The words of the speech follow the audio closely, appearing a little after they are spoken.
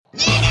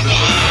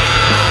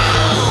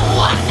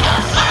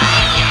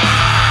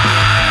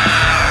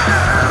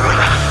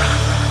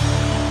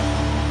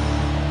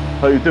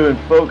How you doing,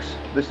 folks?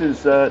 This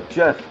is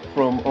Jeff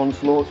from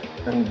Onslaught,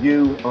 and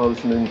you are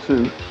listening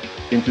to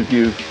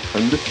Interview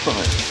Under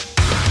Fire.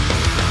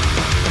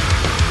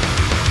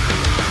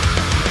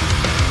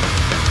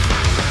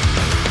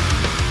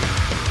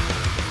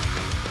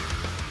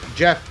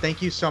 Jeff,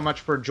 thank you so much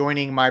for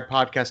joining my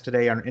podcast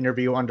today on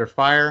Interview Under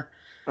Fire.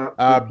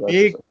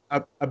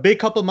 A big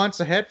couple months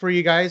ahead for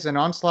you guys in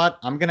Onslaught.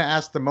 I'm going to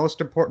ask the most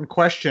important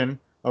question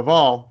of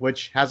all,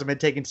 which hasn't been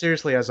taken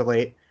seriously as of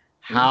late.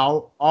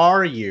 How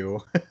are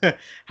you?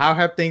 How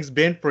have things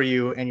been for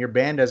you and your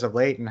band as of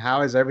late? And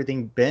how has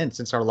everything been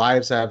since our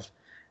lives have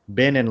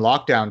been in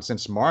lockdown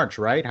since March,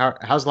 right?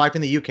 How's life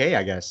in the UK,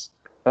 I guess?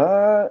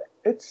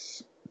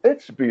 It's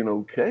been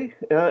okay.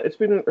 It's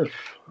been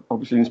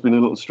obviously it's been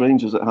a little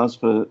strange as it has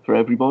for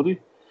everybody.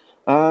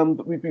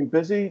 But we've been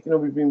busy. You know,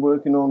 we've been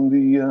working on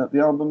the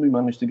album. We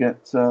managed to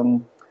get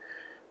the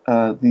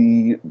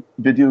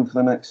video for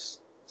the next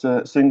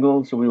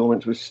single, so we all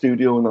went to a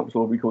studio, and that was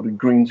all recorded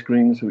green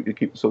screen, so we could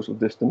keep the social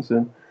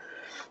distancing.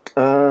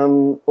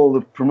 All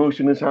the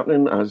promotion is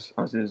happening as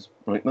is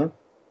right now.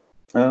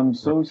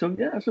 So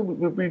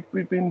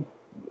we've been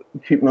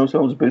keeping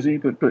ourselves busy,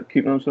 but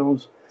keeping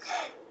ourselves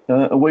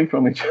away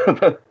from each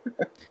other.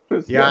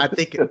 Yeah,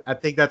 I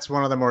think that's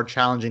one of the more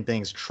challenging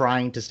things,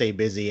 trying to stay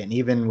busy, and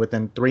even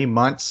within 3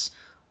 months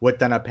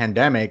within a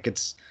pandemic,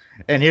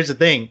 and here's the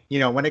thing, you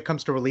know, when it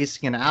comes to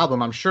releasing an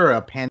album, I'm sure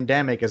a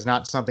pandemic is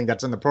not something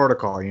that's in the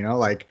protocol, you know,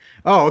 like,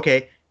 oh,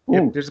 okay,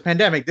 if there's a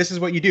pandemic, this is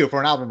what you do for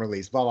an album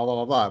release, blah, blah, blah,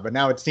 blah, blah. But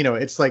now it's, you know,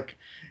 it's like,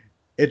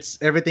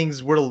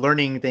 we're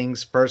learning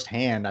things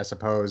firsthand, I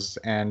suppose.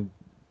 And,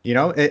 you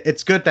know,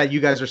 it's good that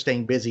you guys are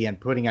staying busy and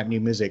putting out new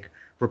music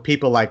for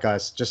people like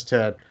us, just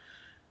to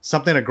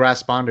something to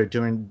grasp onto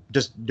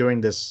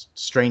during this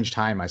strange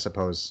time, I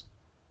suppose.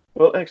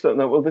 Well, excellent.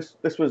 No, well, this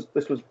was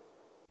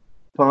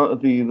part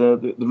of the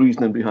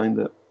reasoning behind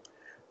it.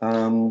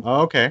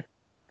 Okay.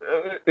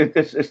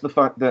 It's the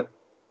fact that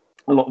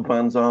a lot of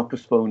bands are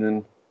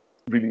postponing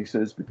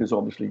releases because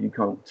obviously you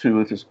can't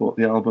tour to support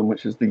the album,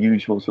 which is the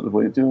usual sort of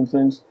way of doing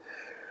things.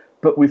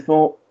 But we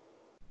thought,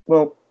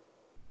 well,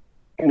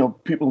 you know,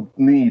 people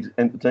need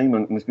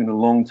entertainment, and it's been a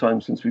long time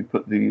since we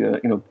put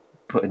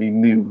put any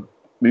new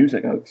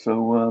music out.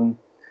 So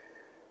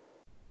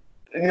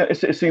yeah,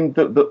 it seemed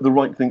the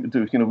right thing to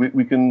do. You know,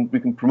 we can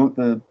promote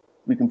it.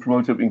 We can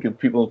give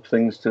people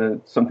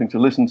something to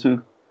listen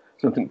to,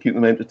 something to keep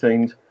them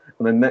entertained.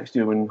 And then next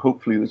year, when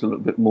hopefully there's a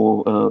little bit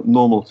more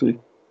normalcy,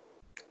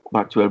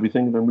 back to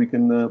everything, then we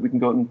can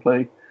go out and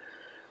play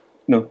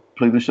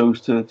the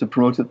shows to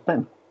promote it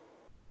then.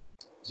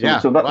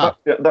 So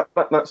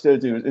that's the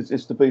idea.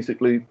 It's to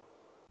basically,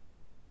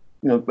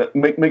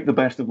 make the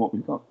best of what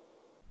we've got.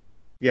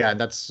 Yeah,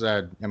 that's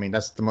the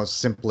most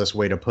simplest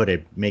way to put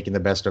it, making the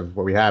best of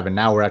what we have. And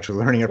now we're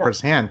actually learning it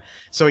firsthand.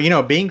 So, you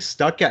know, being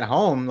stuck at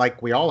home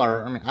like we all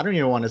are, I mean, I don't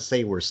even want to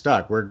say we're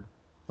stuck. We're,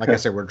 like I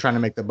said, we're trying to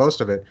make the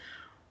most of it.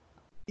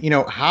 You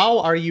know, how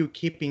are you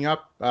keeping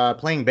up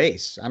playing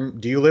bass?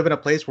 Do you live in a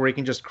place where you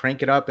can just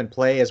crank it up and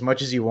play as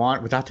much as you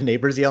want without the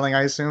neighbors yelling,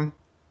 I assume?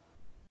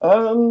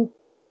 I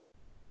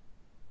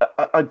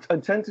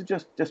tend to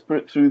just put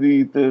it through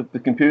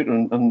the computer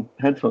and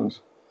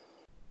headphones.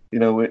 You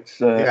know, it's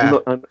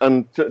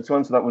and to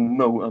answer that one,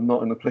 no, I'm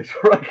not in a place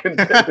where I can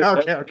do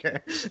it. Okay.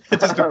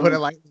 Just to put it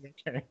lightly,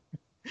 okay.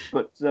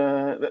 But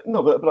I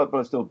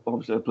still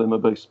obviously I play my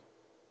bass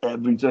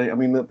every day. I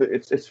mean,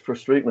 it's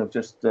frustrating. I've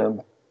just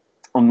I'm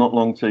not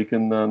long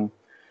taken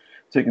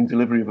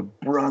delivery of a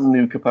brand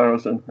new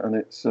comparison, and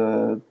it's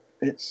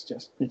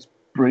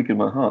breaking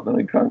my heart that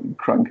I can't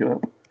crank it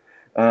up.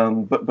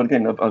 But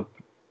again, I've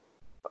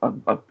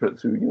put it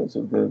through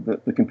sort of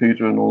the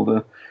computer and all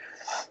the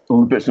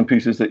bits and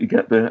pieces that you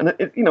get there, and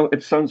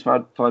it sounds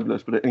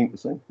fabulous, but it ain't the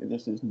same. It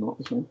just is not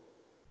the same.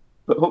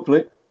 But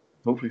hopefully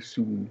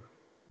soon.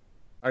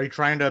 Are you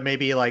trying to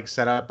maybe like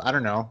set up? I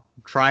don't know.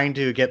 Trying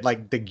to get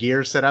like the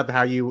gear set up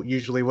how you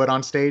usually would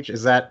on stage?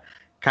 Is that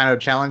kind of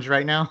a challenge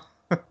right now?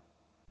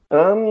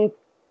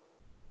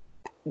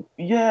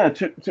 Yeah,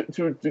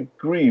 to a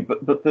degree,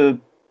 but the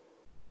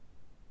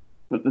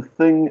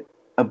thing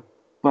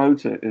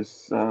about it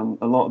is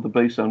a lot of the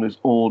bass sound is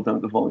all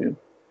down to volume.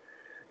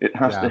 It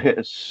has to hit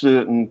a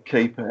certain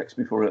kpex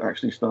before it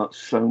actually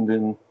starts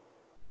sounding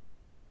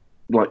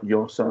like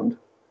your sound.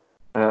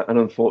 And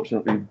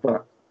unfortunately,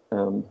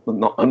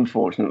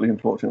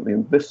 unfortunately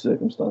in this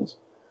circumstance.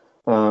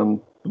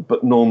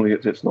 But normally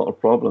it's not a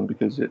problem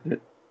because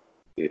it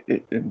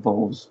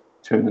involves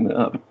turning it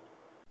up.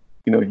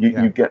 You know,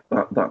 you get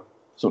that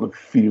sort of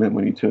feeling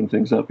when you turn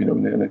things up. You know,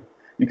 and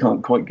you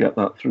can't quite get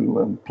that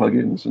through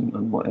plugins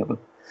and whatever.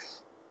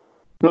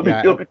 It'll be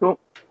cool.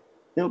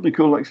 It'll be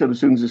cool. Like I said, as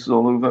soon as this is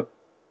all over,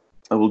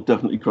 I will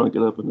definitely crank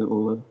it up, and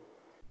it'll.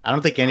 I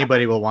don't think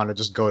anybody will want to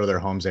just go to their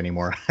homes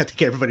anymore. I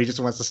think everybody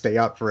just wants to stay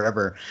out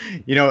forever.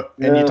 You know,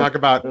 and you talk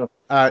about,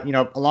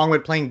 along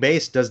with playing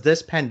bass, does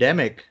this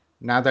pandemic,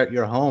 now that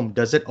you're home,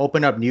 does it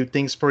open up new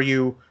things for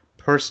you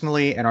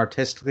personally and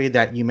artistically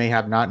that you may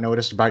have not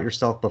noticed about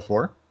yourself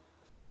before?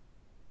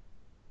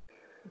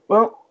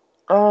 Well,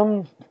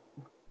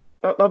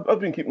 I've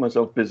been keeping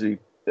myself busy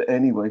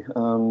anyway.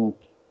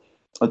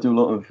 I do a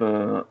lot of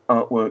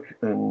artwork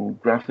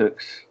and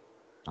graphics.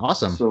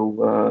 Awesome.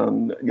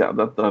 So yeah,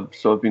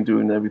 so I've been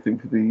doing everything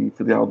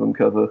for the album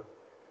cover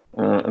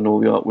and all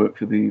the artwork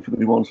for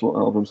the Onslaught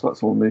album. So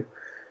that's all me.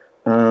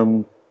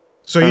 Um,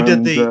 So you did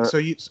and the, so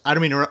you, I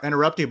don't mean to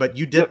interrupt you, but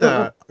you yeah, did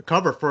no, no, the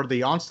cover for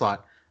the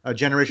Onslaught,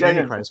 Generation yeah, yeah,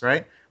 Antichrist,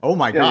 right? Oh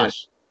my yeah, yeah.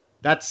 gosh.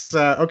 That's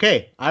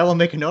okay. I will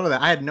make a note of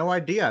that. I had no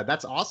idea.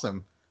 That's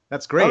awesome.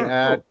 That's great.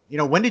 Oh,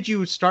 cool. When did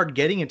you start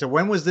getting into,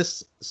 when was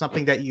this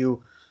something that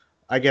you,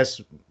 I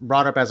guess,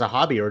 brought up as a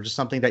hobby or just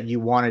something that you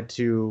wanted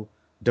to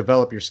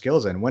develop your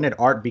skills in? When did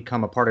art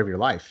become a part of your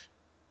life?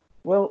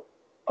 Well,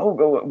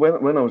 well,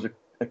 when I was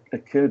a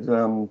kid,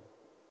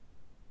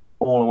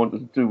 all I wanted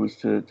to do was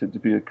to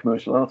be a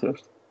commercial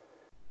artist.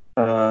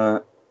 Uh,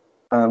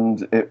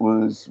 and it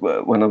was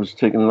when I was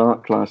taking an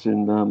art class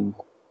in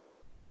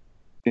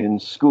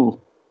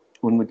school.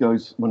 One of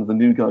the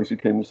new guys who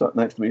came and sat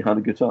next to me had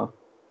a guitar,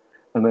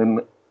 and then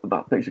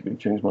that basically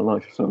changed my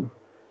life. So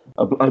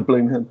I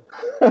blame him.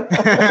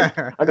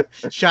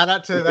 Shout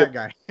out to that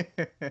guy.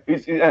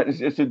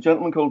 It's a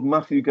gentleman called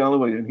Matthew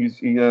Galloway, and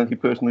he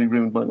personally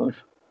ruined my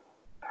life.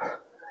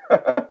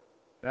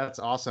 That's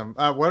awesome.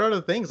 What are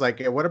the things like?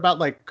 What about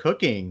like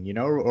cooking?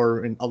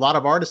 Or a lot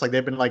of artists like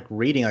they've been like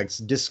reading, like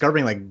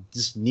discovering like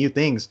just new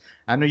things.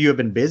 I know you have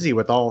been busy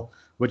with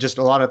just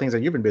a lot of things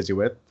that you've been busy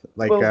with.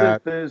 Like, Well,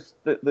 there's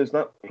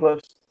that plus.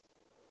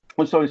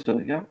 Oh, sorry,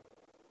 sir. Yeah.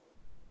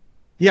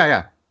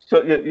 yeah.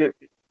 So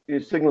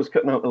your signal's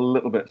cutting out a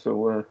little bit.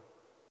 So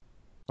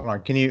Hold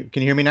on. Can you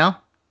hear me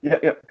now? yeah,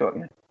 got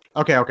you.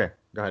 Okay.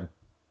 Go ahead.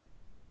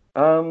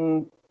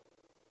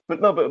 But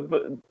no,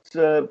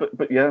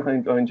 but yeah,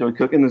 I enjoy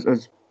cooking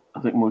as I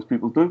think most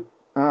people do.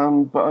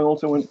 But I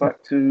also went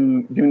back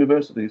to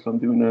university, so I'm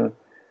doing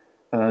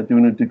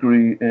a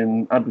degree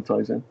in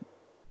advertising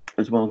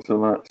as well.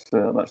 So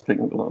that's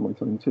taking up a lot of my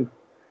time too.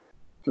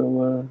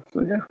 So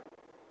yeah,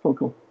 it's all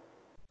cool.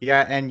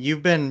 Yeah, and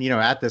you've been,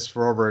 at this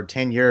for over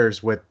 10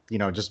 years with,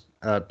 just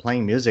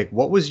playing music.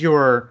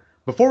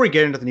 Before we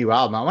get into the new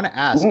album, I want to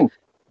ask, Mhm.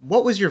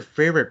 what was your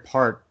favorite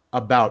part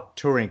about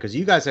touring? Because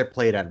you guys have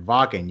played at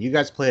Wacken, you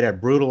guys played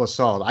at Brutal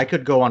Assault. I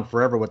could go on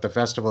forever with the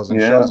festivals and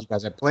Yeah. shows you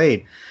guys have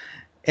played.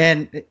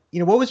 And,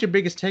 what was your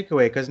biggest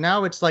takeaway? Because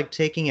now it's like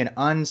taking an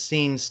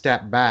unseen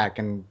step back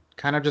and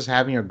kind of just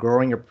having a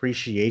growing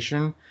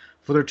appreciation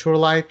for their tour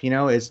life,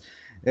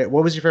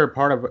 what was your favorite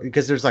part of,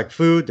 because there's like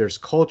food, there's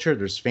culture,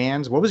 there's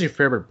fans. What was your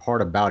favorite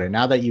part about it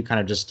now that you kind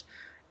of just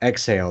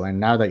exhale and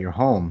now that you're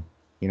home,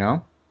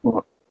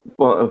 Well,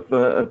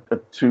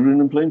 of touring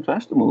and playing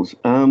festivals.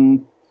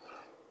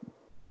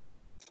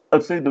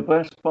 I'd say the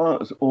best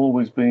part has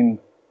always been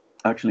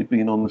actually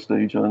being on the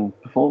stage and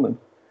performing.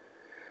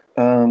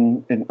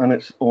 And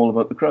it's all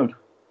about the crowd.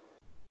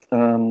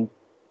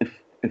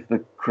 If the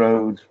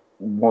crowd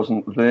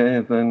wasn't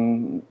there,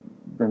 then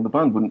the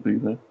band wouldn't be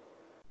there.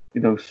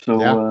 Yeah,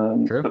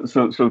 true.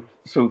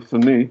 So for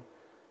me,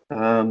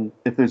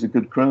 if there's a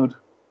good crowd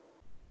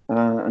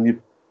and you're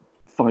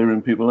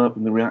firing people up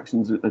and the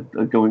reactions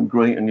are going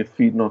great and you're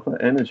feeding off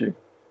that energy,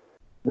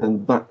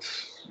 then that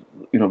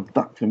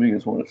for me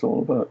is what it's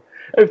all about.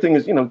 Everything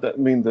is,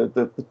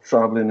 the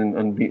traveling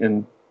and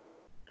meeting,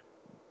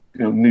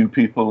 new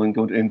people and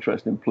going to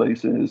interesting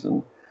places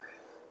and,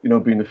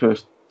 being the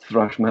first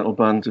thrash metal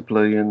band to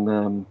play in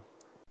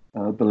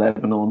the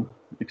Lebanon,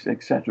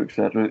 etc.,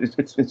 etc.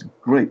 It's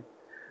great.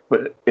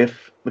 But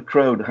if the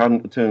crowd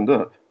hadn't turned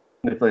up,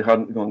 and if they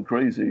hadn't gone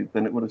crazy,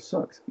 then it would have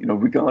sucked.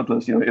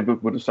 Regardless,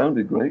 it would have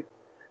sounded great,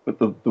 but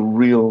the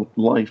real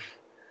life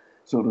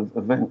sort of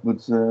event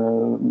would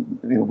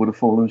have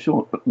fallen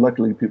short. But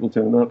luckily, people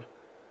turned up,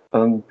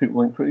 and people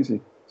went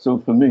crazy. So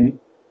for me,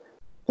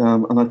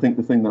 and I think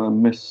the thing that I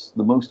miss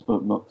the most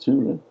about not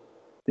touring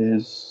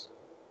is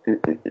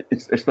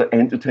it's the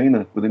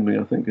entertainer within me.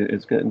 I think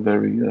it's getting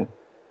very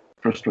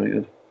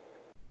frustrated.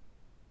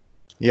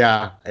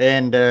 Yeah,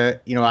 and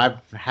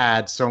I've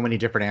had so many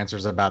different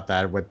answers about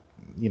that with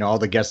all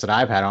the guests that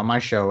I've had on my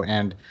show,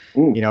 and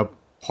Mm.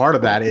 part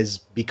of that is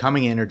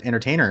becoming an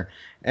entertainer.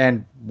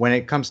 And when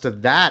it comes to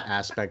that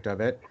aspect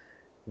of it,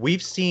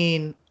 we've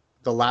seen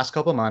the last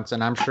couple months,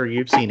 and I'm sure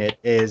you've seen it,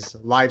 is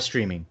live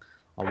streaming.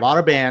 A lot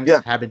of bands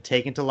Yeah. have been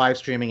taken to live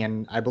streaming,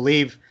 and I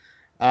believe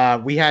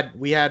we had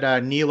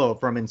Nilo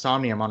from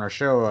Insomnium on our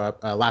show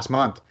last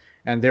month,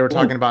 and they were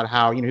talking about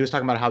how he was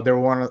talking about how they were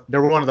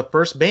one of the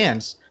first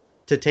bands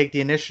to take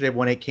the initiative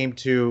when it came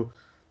to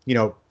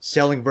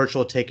selling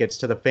virtual tickets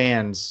to the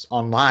fans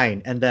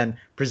online and then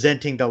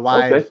presenting the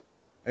live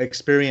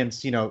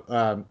experience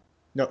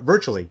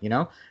virtually.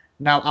 Now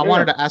I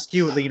wanted to ask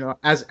you,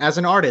 as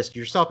an artist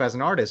yourself, as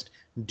an artist,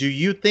 do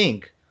you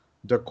think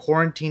the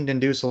quarantine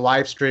induced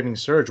live streaming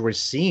surge we're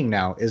seeing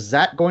now, is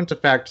that going to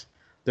affect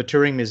the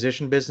touring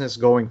musician business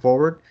going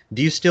forward?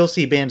 Do you still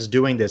see bands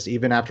doing this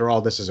even after all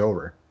this is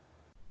over?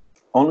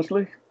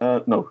 Honestly,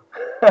 no.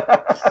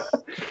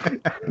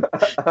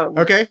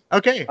 Okay.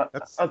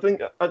 I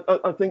think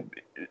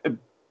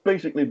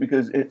basically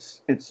because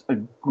it's a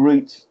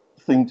great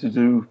thing to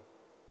do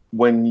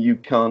when you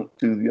can't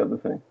do the other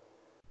thing.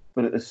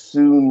 But as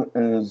soon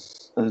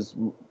as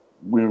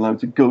we're allowed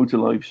to go to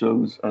live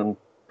shows and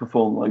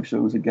perform live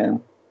shows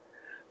again,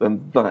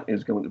 then that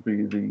is going to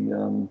be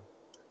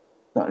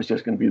that is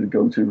just going to be the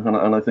go-to.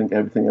 And I think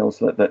everything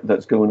else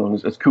that's going on,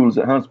 as cool as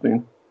it has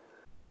been,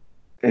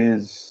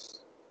 is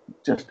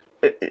just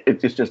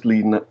it's just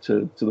leading up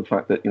to the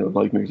fact that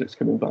live music's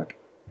coming back.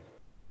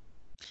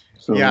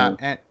 So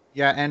and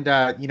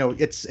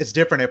it's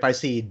different if I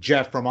see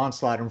Jeff from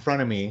Onslaught in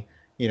front of me,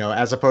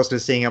 as opposed to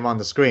seeing him on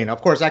the screen.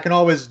 Of course, I can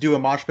always do a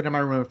mosh pit in my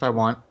room if I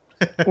want.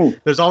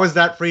 There's always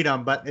that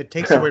freedom, but it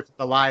takes away from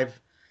the live.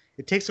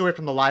 It takes away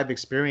from the live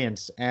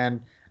experience. And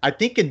I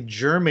think in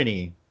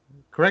Germany,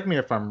 correct me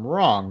if I'm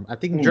wrong, I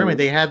think in Germany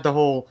they had the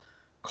whole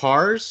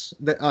cars.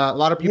 A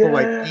lot of people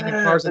came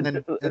in cars and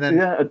then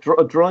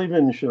a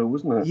drive-in show,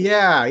 wasn't it?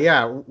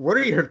 Yeah. What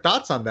are your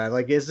thoughts on that?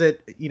 Like, is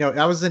it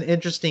that was an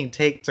interesting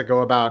take to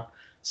go about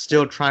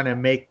still trying to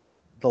make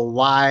the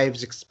live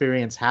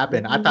experience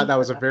happen. I thought that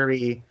was a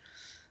very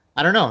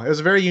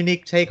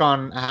unique take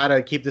on how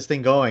to keep this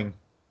thing going.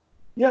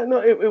 Yeah,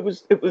 no, it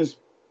was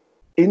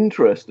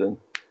interesting,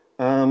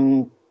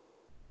 and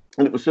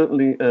it was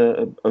certainly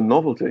a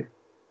novelty.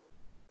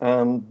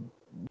 I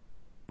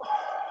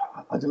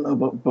don't know,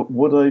 but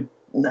would I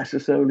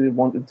necessarily have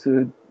wanted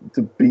to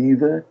be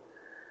there?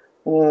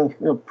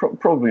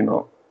 Probably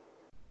not.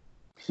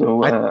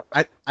 So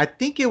I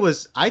think it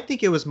was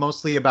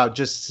mostly about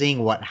just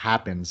seeing what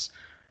happens.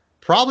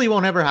 Probably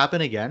won't ever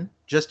happen again.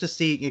 Just to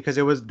see, because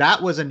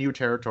that was a new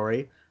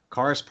territory.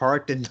 Cars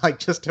parked in like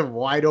just a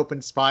wide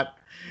open spot,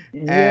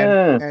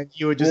 and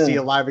you would just see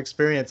a live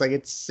experience. Like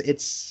it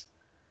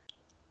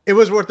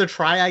was worth a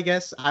try, I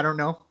guess. I don't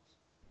know.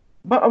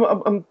 But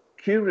I'm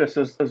curious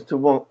as to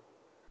what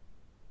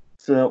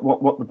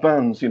the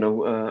bands. I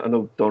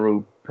know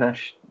Doro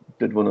Pesh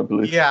did one, I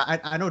believe. Yeah,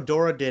 I know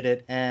Dora did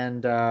it,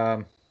 and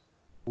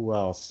who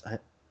else?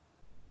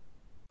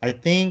 I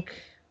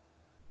think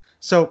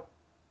so.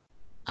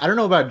 I don't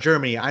know about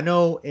Germany. I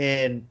know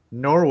in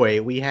Norway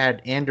we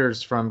had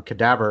Anders from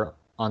Cadaver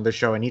on the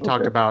show, and he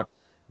talked about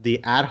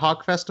the Ad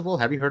Hoc Festival.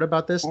 Have you heard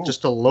about this?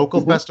 Just a local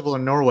festival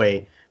in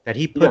Norway that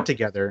he put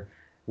together,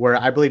 where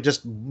I believe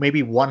just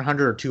maybe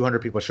 100 or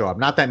 200 people show up,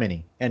 not that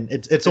many, and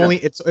it's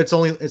only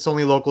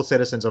local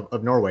citizens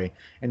of Norway,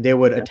 and they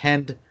would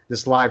attend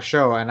this live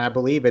show, and I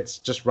believe it's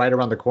just right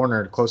around the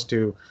corner, close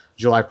to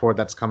July 4th.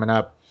 That's coming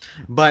up.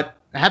 But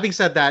having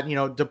said that,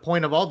 the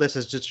point of all this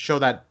is just to show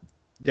that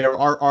there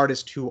are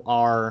artists who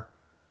are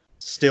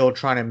still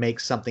trying to make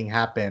something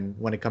happen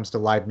when it comes to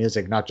live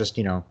music, not just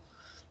not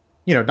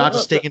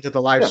just sticking to the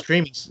live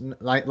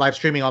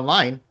streaming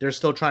online. They're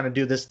still trying to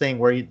do this thing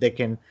where they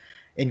can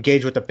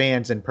engage with the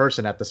fans in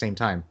person at the same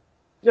time.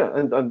 Yeah,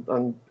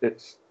 and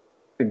it's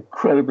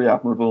incredibly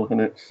admirable,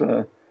 and it's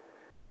and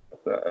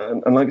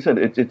like I said,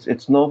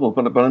 it's novel,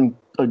 but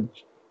I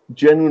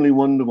genuinely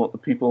wonder what the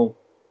people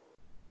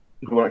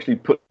who actually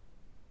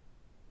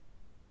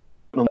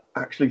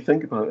actually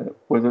think about it,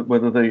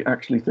 whether they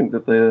actually think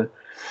that they're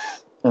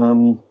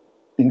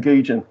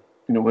engaging,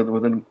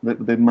 whether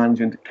they're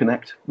managing to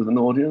connect with an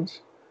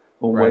audience,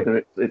 or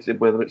whether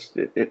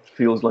it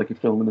feels like you're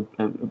filming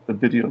a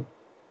video.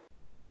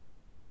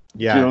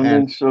 Yeah, do you know what I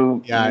mean?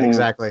 So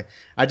exactly.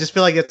 I just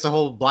feel like it's a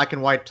whole black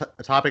and white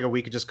topic that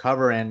we could just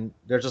cover, and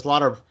there's just a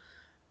lot of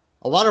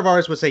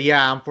artists would say,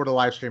 yeah, I'm for the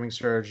live streaming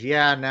surge.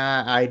 Yeah,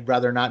 nah, I'd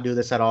rather not do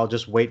this at all.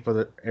 Just wait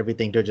for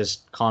everything to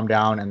just calm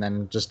down and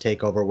then just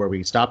take over where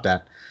we stopped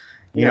at.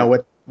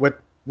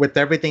 With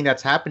everything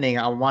that's happening,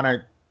 I want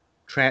to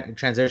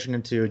transition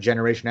into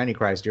Generation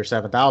Antichrist, your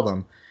 7th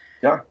album.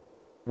 Yeah.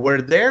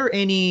 Were there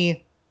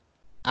any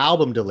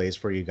album delays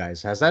for you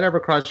guys? Has that ever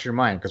crossed your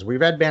mind? Because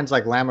we've had bands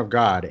like Lamb of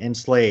God,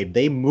 Enslaved,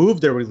 they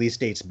moved their release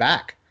dates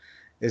back.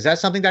 Is that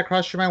something that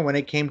crossed your mind when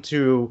it came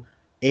to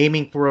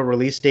aiming for a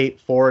release date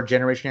for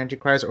Generation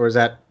Antichrist, or is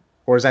that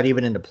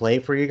even into play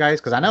for you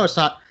guys? Because I know it's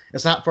not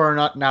for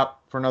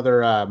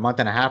another month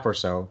and a half or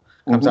so.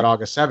 Comes out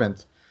August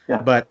 7th.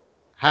 Yeah. But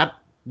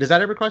does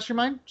that ever cross your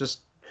mind? Just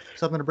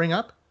something to bring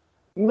up?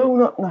 No,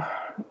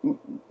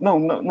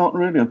 not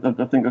really.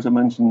 I think, as I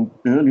mentioned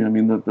earlier, I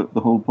mean,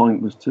 the whole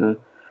point was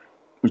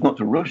not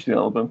to rush the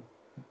album,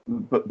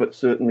 but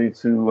certainly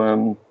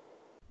to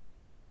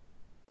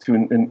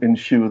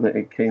ensure that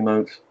it came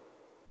out,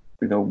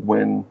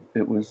 when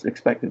it was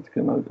expected to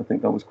come out. I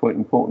think that was quite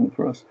important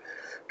for us,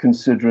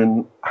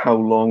 considering how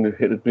long it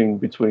had been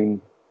between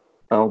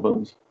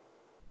albums.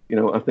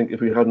 I think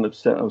if we hadn't have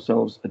set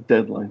ourselves a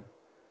deadline,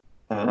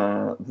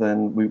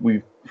 then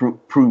we've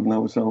proven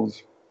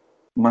ourselves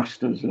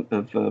masters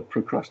of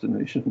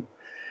procrastination.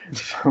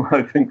 So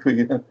I think we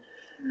had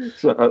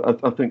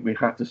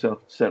to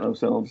set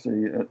ourselves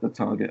the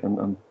target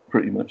and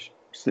pretty much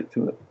stick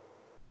to it.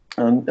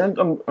 And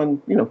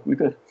we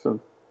did. So.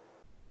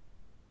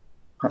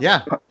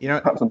 Yeah, yeah,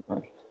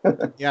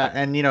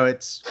 and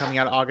it's coming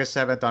out August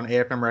 7th on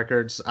AFM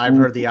Records. I've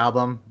heard the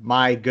album.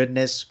 My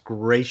goodness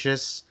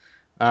gracious,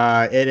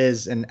 it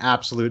is an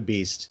absolute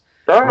beast.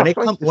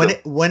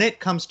 When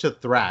it comes to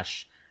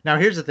thrash. Now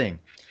here's the thing.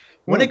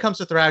 when it comes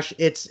to thrash,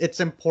 it's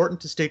important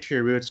to stick to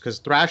your roots, because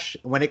thrash,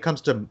 when it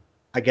comes to,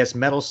 I guess,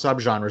 metal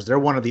subgenres, they're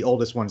one of the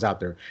oldest ones out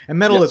there. And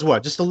metal is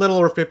what? Just a little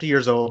over 50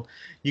 years old.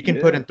 You can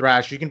put in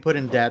thrash, you can put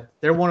in death.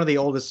 They're one of the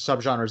oldest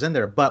subgenres in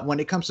there. But when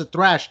it comes to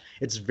thrash,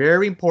 it's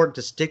very important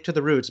to stick to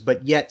the roots,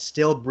 but yet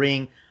still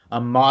bring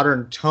a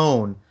modern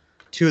tone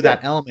to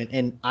that element.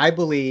 And I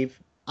believe,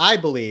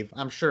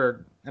 I'm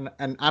sure, and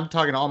I'm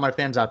talking to all my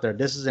fans out there,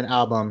 this is an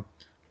album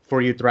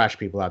for you thrash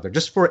people out there,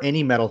 just for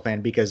any metal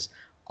fan, because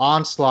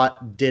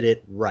Onslaught did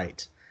it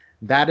right.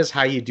 That is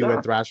how you do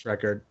a thrash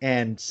record,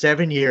 and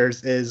 7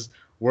 years is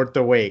worth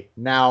the wait.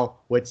 Now,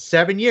 with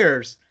 7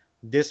 years,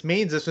 this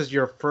means this was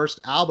your first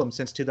album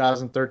since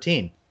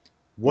 2013.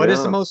 What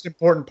is the most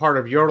important part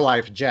of your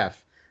life,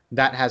 Jeff,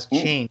 that has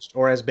changed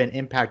or has been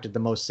impacted the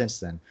most since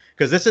then?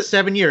 Because this is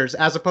 7 years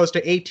as opposed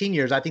to 18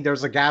 years. I think there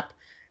was a gap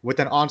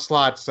within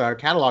Onslaught's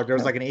catalog. There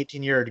was like an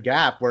 18-year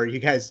gap where you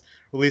guys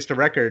released a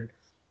record.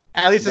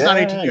 At least it's not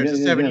 18 years,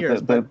 it's 7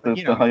 years.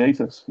 The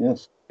hiatus,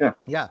 yes.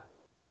 Yeah.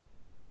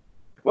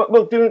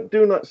 Well,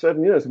 doing that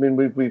 7 years, I mean,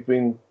 we've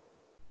been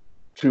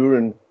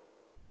touring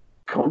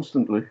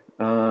constantly.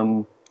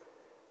 I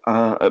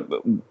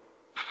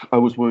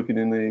was working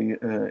in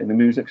a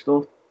music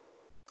store,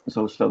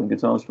 so I was selling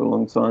guitars for a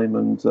long time,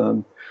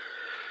 and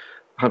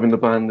having the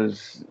band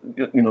as,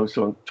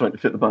 so I'm trying to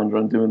fit the band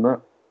around doing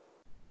that.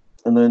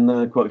 And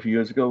then quite a few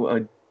years ago,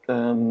 I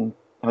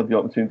had the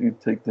opportunity to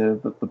take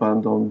the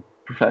band on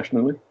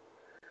professionally.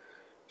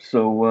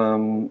 So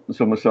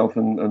myself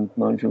and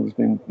Nigel has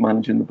been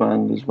managing the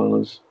band as well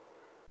as,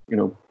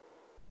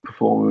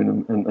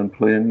 performing and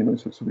playing,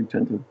 so we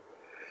tend to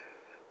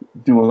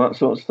do all that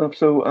sort of stuff.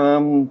 So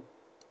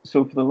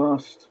for the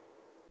last,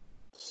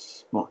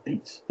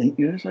 8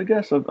 years, I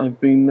guess, I've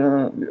been,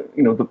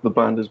 the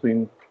band has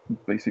been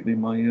basically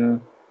my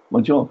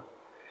job.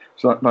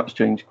 So that's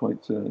changed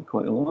quite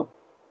a lot.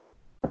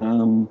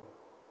 And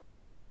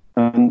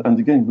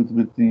again,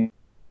 with the,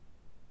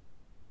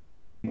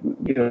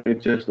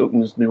 it just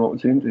opens new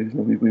opportunities.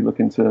 We're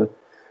looking to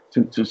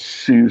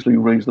seriously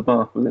raise the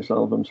bar for this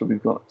album. So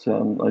we've got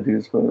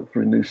ideas for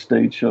a new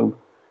stage show,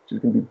 which is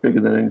going to be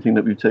bigger than anything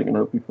that we've taken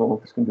out before.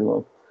 It's going to be a lot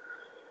of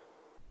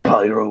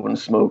pyro and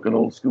smoke and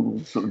old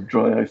school sort of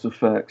dry ice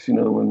effects, and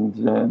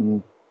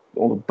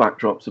all the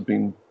backdrops have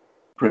been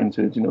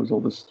printed. It's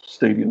all this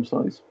stadium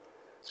size.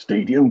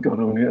 God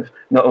only, yes.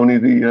 Not only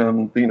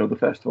the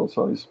festival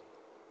size.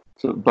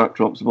 So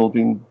backdrops have all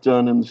been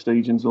done and the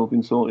staging's all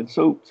been sorted.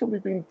 So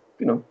we've been,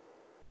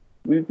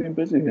 we've been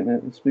busy in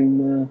it. It's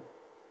been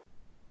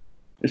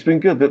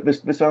good. That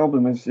this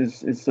album is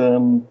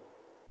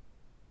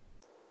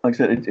like I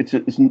said,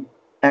 it's an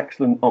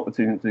excellent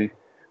opportunity.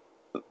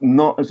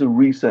 Not as a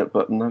reset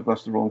button,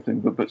 that's the wrong thing,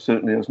 but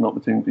certainly as an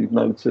opportunity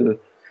now to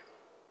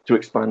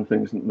expand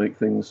things and make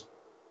things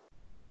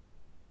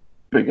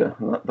bigger.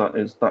 And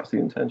that's the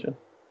intention.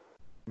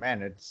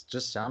 Man, it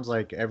just sounds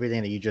like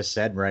everything that you just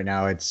said right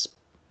now. It's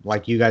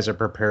like you guys are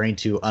preparing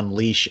to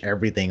unleash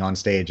everything on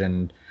stage,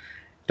 and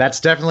that's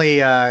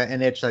definitely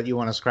an itch that you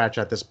want to scratch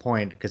at this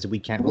point, because we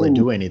can't really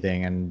do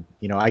anything. And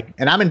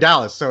I'm in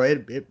Dallas, so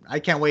I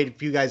can't wait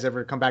if you guys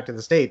ever come back to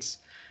the States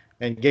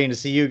and getting to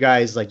see you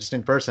guys like just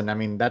in person. I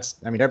mean,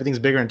 everything's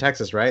bigger in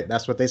Texas, right?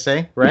 That's what they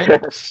say, right?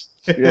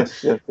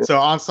 Yes. So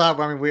Onslaught,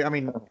 and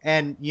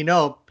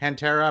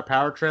Pantera,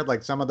 Power Trip,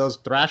 like some of those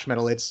thrash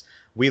metal,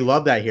 we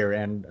love that here,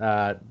 and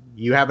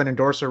you have an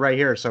endorser right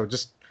here, so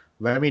just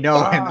let me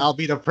know, and I'll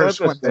be the first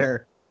one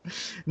there.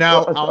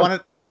 Now, I want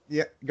to...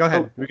 Yeah, go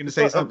ahead. We're going to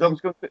say something? I was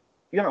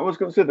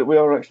going to say that we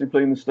are actually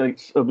playing the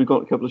States. We've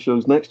got a couple of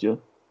shows next year,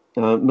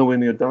 nowhere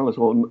near Dallas,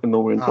 or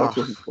nowhere in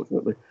Texas,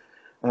 unfortunately.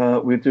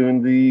 We're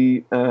doing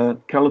the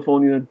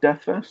California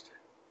Death Fest.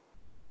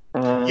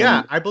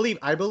 I believe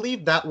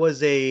that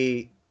was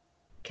a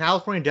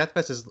California Death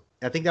Fest.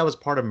 I think that was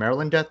part of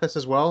Maryland Death Fest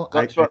as well.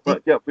 That's right.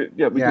 Yeah, we're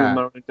doing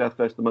Maryland Death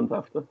Fest the month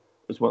after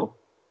as well.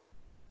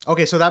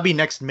 Okay, so that'd be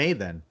next May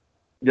then.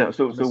 Yeah,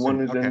 so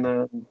one is in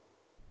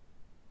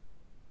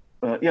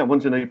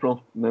one's in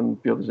April, and then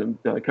the other's in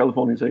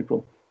California's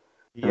April.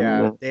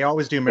 Yeah, and, they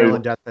always do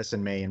Maryland Death Fest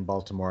in May in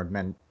Baltimore.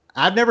 Man,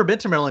 I've never been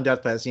to Maryland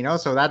Death Fest,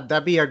 so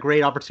that'd be a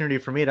great opportunity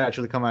for me to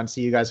actually come out and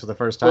see you guys for the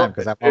first time,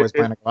 because I've always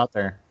planned to go out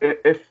there.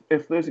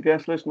 If there's a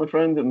guest list, my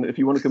friend, and if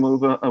you want to come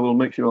over, I will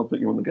make sure I'll put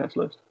you on the guest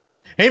list.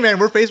 Hey man,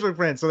 we're Facebook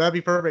friends, so that'd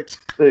be perfect.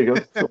 There you go.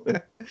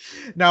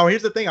 Now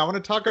here's the thing: I want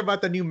to talk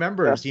about the new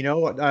members.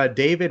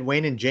 David,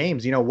 Wayne, and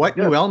James. What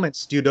new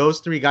elements do those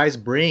three guys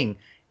bring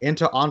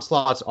into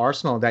Onslaught's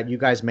arsenal that you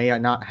guys may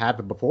not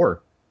have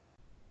before?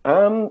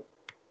 A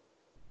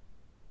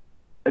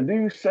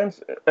new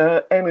sense,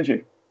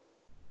 energy.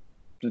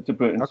 To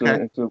put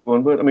into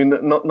one word. I mean,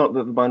 not that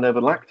the band ever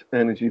lacked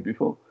energy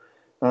before,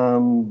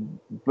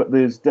 but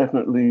there's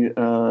definitely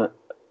a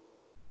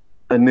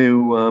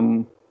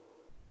new.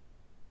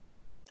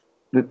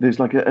 There's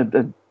like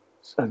it's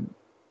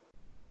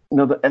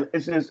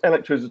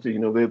electricity.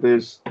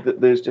 There's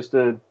just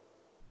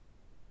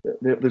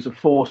there's a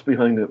force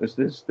behind it.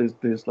 There's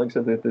like I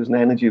said, there's an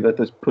energy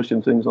that's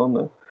pushing things on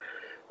there.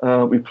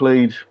 We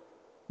played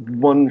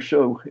one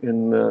show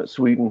in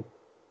Sweden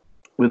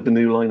with the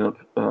new lineup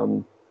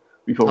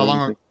before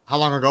releasing. How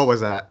long ago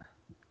was that?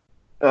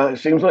 It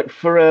seems like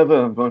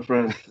forever, my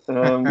friend.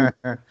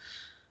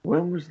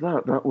 When was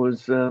that? That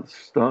was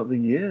start of the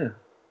year,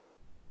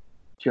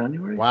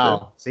 January.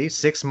 Wow. See,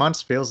 6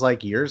 months feels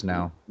like years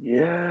now.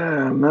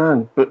 Yeah,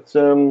 man. But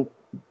there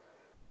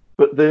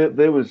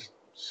was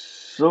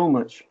so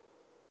much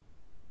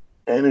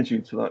energy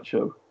to that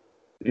show,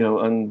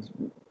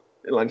 and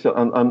like I said,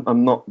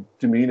 I'm not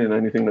demeaning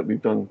anything that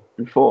we've done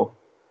before,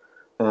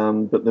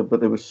 but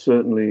there was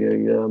certainly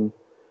a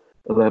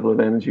level of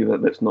energy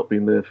that's not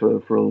been there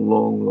for a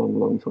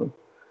long time,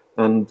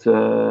 and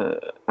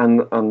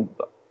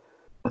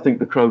I think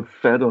the crowd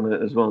fed on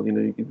it as well.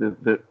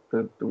 The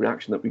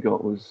reaction that we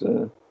got was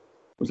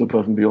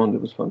above and beyond.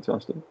 It was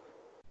fantastic.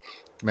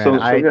 Man,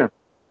 yeah.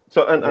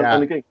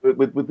 And again,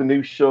 with the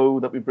new show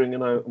that we're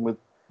bringing out, and with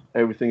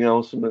everything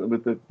else, and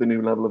with the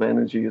new level of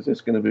energy,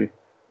 it's going to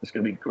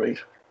be great.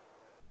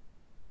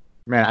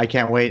 Man, I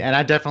can't wait. And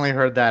I definitely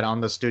heard that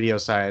on the studio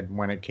side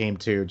when it came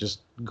to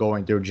just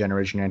going through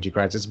Generation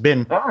Antichrist. It's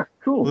been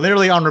cool.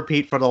 Literally on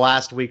repeat for the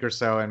last week or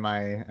so in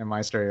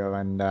my stereo.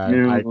 And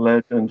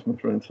legend, my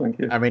friend. Thank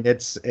you. I mean,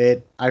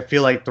 I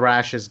feel like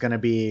thrash is going to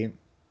be,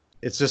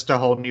 it's just a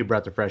whole new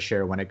breath of fresh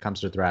air when it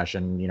comes to thrash.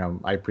 And,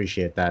 I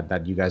appreciate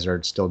that you guys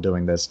are still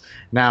doing this.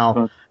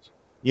 Now,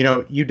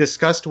 you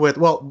discussed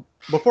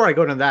before I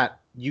go to that,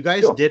 you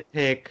guys did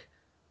pick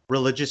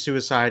Religious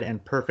Suicide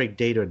and Perfect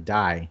Day to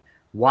Die.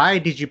 Why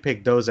did you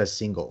pick those as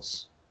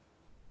singles?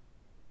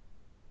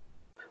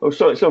 Oh,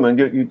 sorry, man.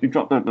 You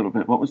dropped out a little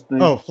bit. What was the?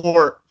 Oh,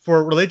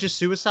 for Religious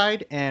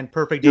Suicide and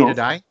Perfect Day to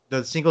Die,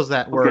 the singles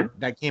that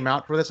came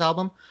out for this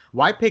album.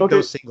 Why pick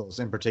those singles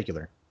in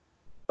particular?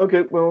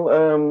 Okay,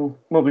 well,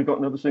 we've got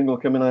another single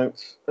coming out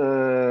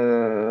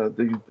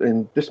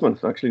in this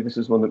month. Actually, this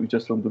is one that we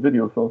just filmed the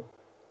video for.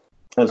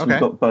 We've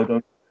got Bow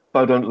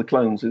Down to the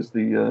Clowns is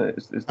the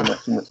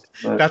next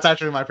one. That's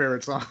actually my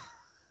favorite song.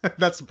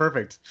 That's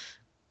perfect.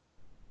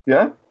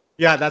 Yeah?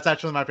 Yeah, that's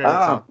actually my favorite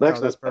song. No,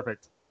 that's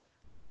perfect.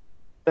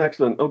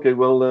 Excellent. Okay,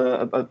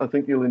 well, I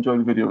think you'll enjoy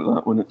the video of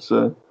that one. It's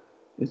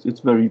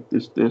very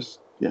it's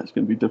going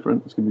to be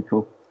different. It's going to be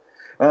cool.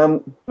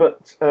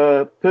 But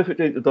Perfect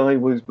Day to Die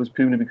was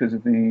purely because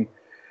of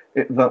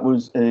that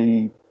was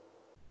a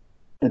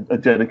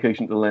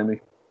dedication to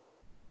Lemmy.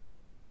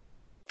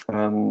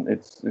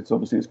 It's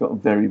obviously it's got a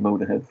very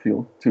Motorhead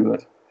feel to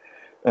it.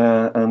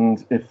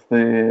 And if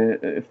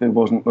there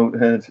wasn't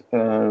Motorhead,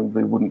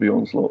 there wouldn't be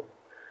Onslaught.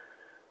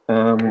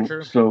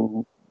 Sure.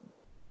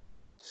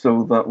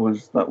 So that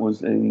was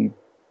a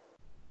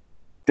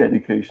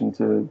dedication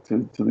to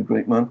the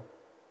great man,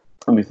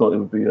 and we thought it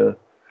would be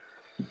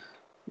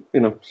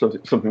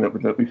something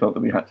that we felt that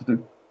we had to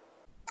do.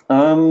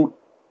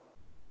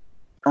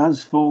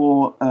 As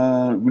for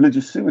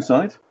Religious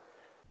Suicide,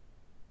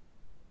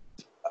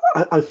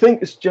 I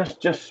think it's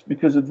just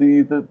because of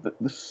the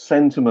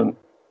sentiment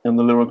and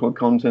the lyrical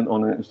content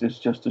on it. It's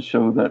just to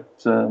show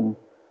that.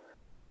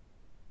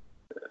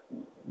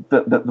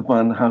 That the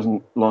band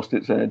hasn't lost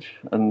its edge,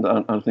 and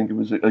I think it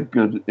was a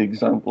good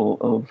example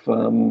of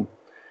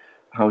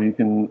how you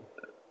can,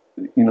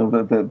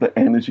 the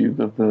energy of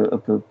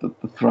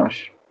the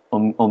thrash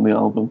on the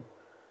album,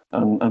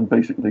 and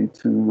basically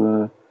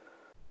to,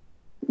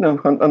 and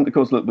of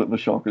course a little bit of a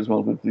shock as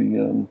well with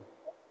the,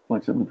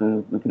 like I said,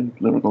 with the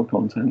lyrical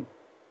content,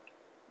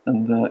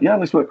 and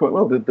this worked quite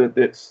well. The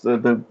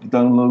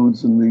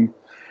downloads and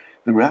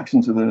the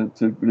reaction to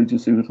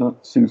Religious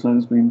Suicide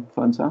has been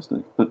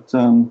fantastic. But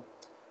Bow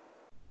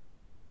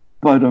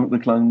Down to the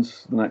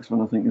Clowns, the next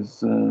one, I think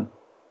is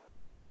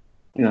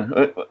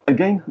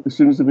again, as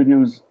soon as the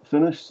video is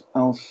finished,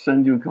 I'll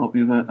send you a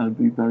copy of it. I'd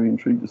be very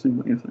intrigued to see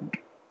what you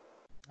think.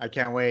 I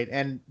can't wait.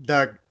 And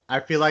I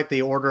feel like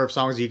the order of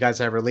songs you guys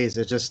have released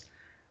is just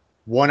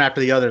one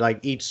after the other. Like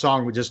each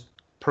song would just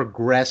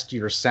progress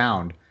your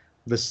sound.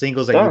 The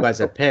singles that you guys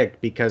have picked,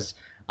 because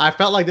I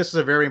felt like this is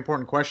a very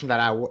important question that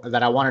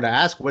I wanted to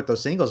ask with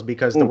those singles,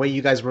 because the way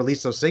you guys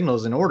released those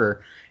singles in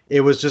order,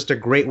 it was just a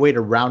great way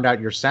to round out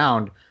your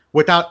sound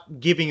without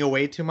giving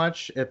away too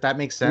much, if that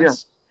makes sense. Yeah.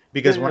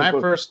 Because when I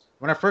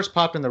first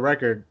popped in the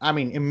record, I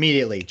mean,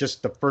 immediately,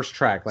 just the first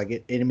track, like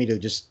it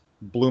immediately just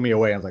blew me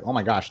away. I was like, oh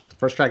my gosh, the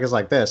first track is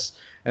like this,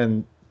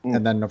 and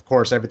then of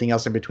course everything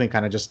else in between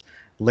kind of just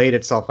laid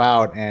itself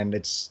out, and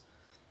it's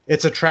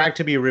a track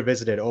to be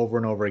revisited over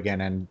and over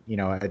again, and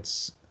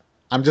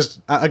I'm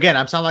just again,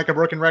 I'm sounding like a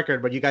broken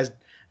record, but you guys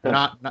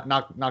knock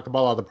the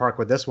ball out of the park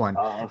with this one.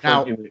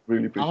 Now,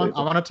 really appreciate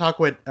I want to talk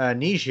with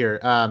Nij here.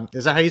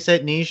 Is that how you say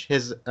it, Nij?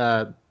 His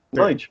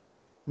Nij.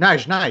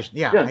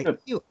 Yeah,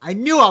 I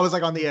knew I was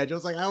like on the edge. I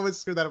was like, I always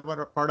screw that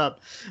part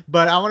up.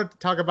 But I wanted to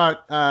talk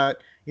about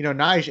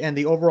Nij and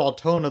the overall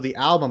tone of the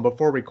album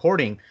before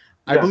recording.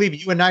 I believe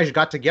you and Nij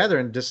got together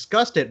and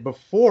discussed it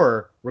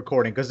before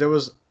recording, because there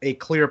was a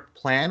clear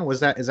plan. Is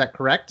that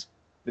correct?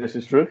 This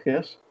is true.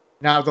 Yes.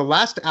 Now, the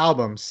last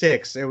album,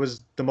 6, it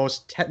was the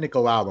most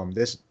technical album.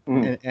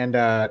 And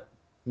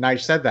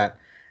Nige said that.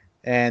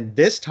 And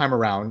this time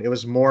around, it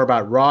was more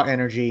about raw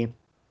energy,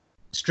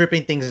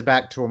 stripping things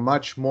back to a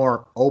much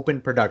more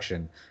open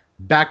production,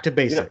 back to Yeah.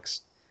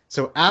 basics.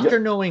 So after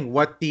knowing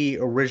what the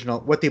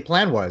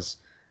plan was,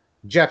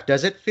 Jeff,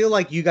 does it feel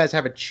like you guys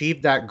have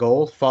achieved that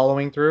goal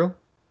following through?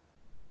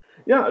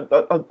 Yeah,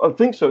 I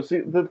think so. See,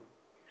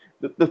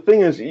 the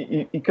thing is,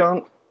 you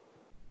can't.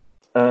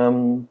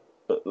 Um,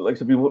 like I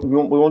said, we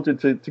wanted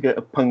to get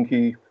a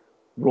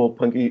raw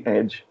punky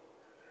edge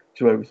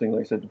to everything.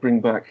 Like I said, to bring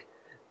back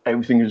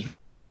everything is,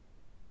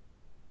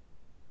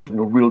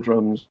 real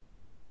drums,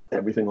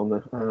 everything on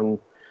there.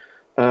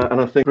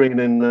 And I think bringing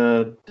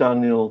in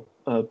Daniel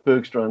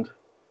Bergstrand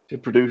to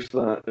produce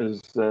that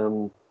has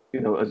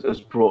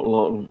brought a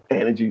lot of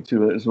energy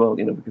to it as well.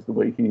 Because the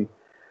way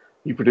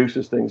he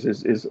produces things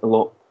is a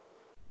lot.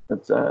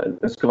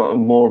 It's got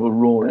more of a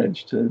raw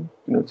edge to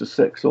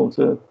sex or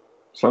to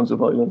Sounds of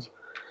Violence.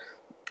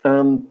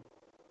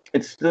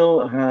 It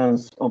still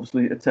has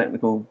obviously a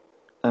technical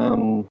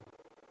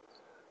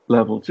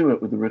level to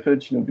it with the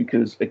riffage,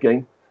 because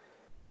again,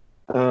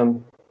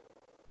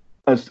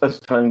 as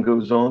time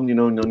goes on,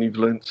 and you've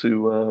learned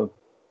to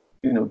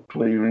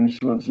play your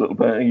instruments a little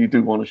better, you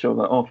do want to show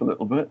that off a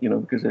little bit,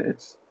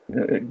 because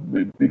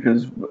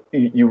because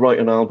you write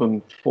an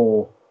album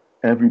for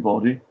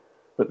everybody,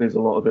 but there's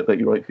a lot of it that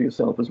you write for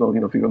yourself as well,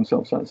 for your own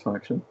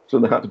self-satisfaction. So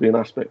there had to be an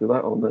aspect of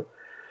that on there,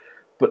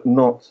 but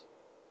not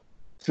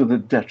to the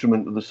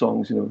detriment of the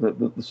songs.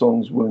 The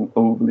songs weren't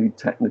overly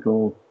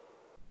technical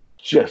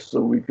just so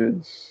we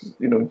could,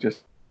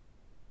 just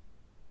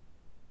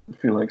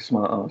feel like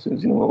smart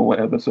asses, or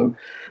whatever. So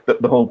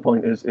the whole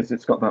point is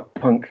it's got that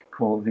punk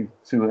quality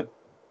to it.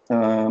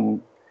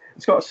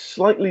 It's got a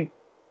slightly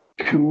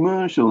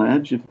commercial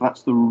edge, if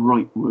that's the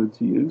right word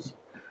to use.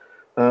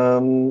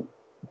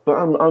 But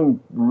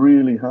I'm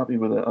really happy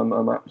with it.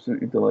 I'm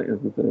absolutely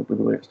delighted with the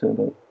way it's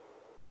turned out.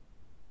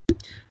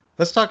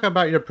 Let's talk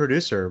about your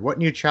producer. What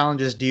new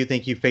challenges do you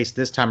think you faced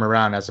this time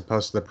around as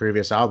opposed to the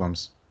previous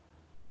albums?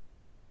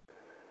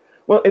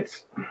 Well,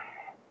 it's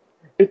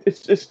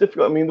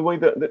difficult. I mean, the way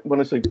that when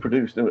I say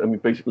produced, I mean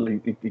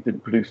basically he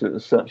didn't produce it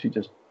as such. He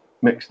just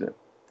mixed it.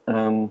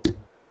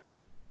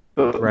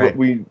 But right.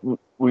 we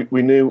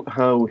knew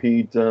how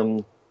he'd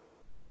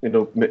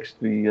mixed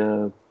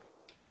the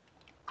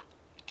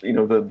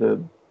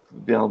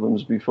the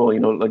albums before.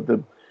 Like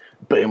the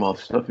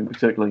Behemoth stuff in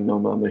particular.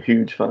 I'm a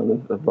huge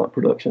fan of that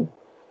production,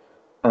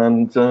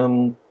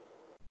 and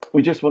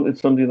we just wanted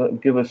somebody that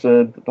would give us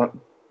that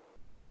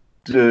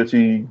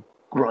dirty,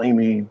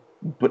 grimy,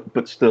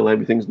 but still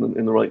everything's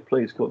in the right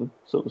place, got the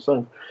sort of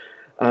sound.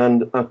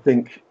 And I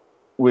think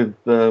with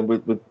the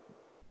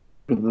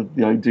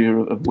idea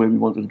of where we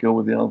wanted to go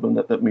with the album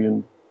that me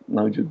and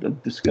Nigel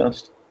had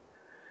discussed,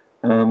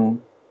 I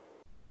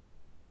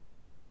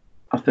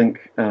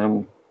think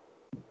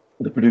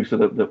the producer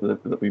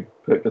that we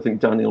picked, I think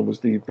Daniel was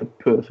the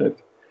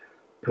perfect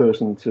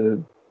person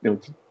to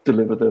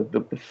deliver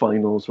the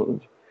final sort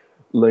of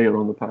layer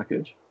on the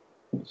package.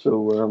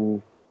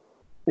 So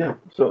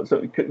so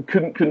it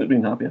couldn't have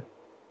been happier.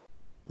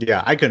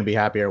 Yeah, I couldn't be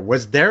happier.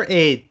 Was there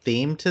a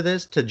theme to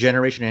this, to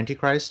Generation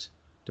Antichrist,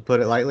 to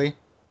put it lightly?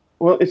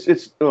 Well, it's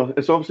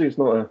obviously it's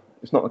not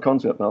a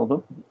concept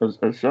album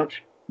as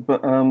such,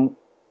 but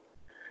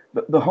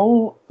the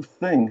whole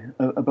thing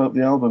about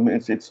the album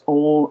it's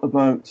all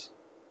about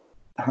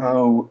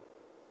how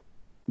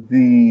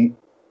the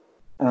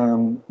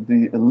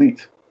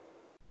elite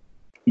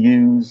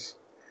use,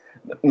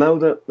 now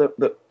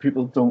that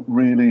people don't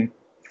really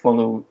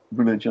follow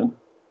religion,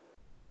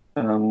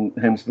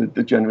 hence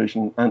the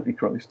Generation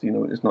Antichrist.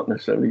 It's not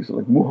necessarily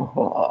sort of like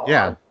whoa.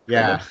 Yeah.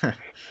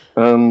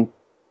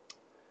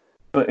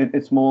 But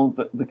it's more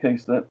the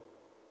case that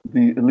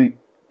the elite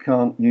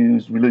can't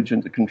use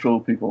religion to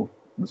control people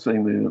the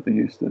same way that they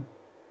used to.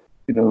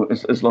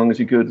 As long as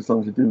you're good, as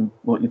long as you do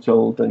what you're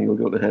told, then you'll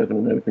go to heaven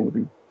and everything will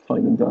be fine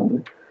and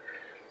dandy.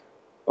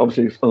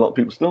 Obviously, a lot of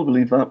people still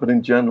believe that, but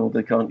in general,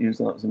 they can't use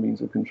that as a means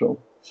of control.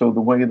 So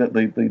the way that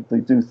they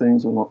do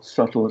things are a lot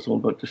subtle. It's all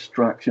about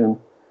distraction,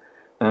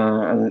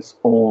 and it's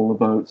all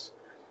about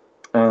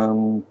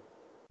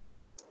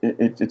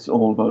it's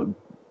all about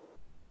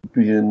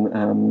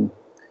being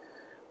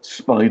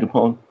spied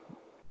upon,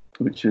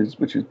 which is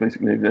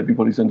basically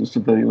everybody's under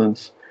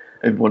surveillance.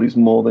 Everybody's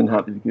more than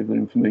happy to give their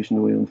information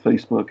away on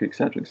Facebook,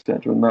 etc.,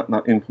 etc., and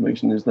that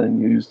information is then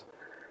used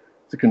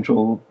to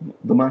control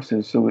the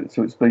masses. So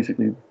it's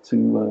basically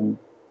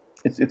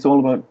it's all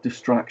about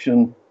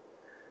distraction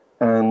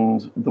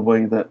and the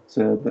way that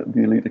the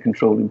elite are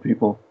controlling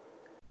people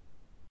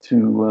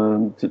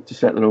to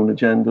set their own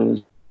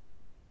agendas.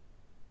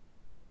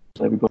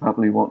 Everybody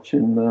happily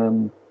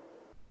watching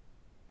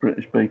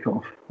British Bake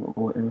Off or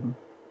whatever.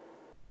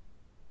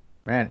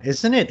 Man,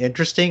 isn't it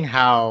interesting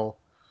how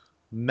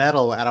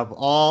metal, out of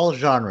all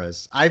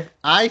genres,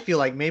 I feel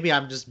like maybe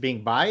I'm just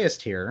being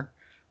biased here,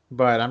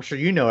 but I'm sure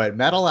you know it.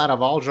 Metal, out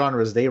of all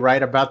genres, they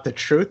write about the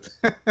truth,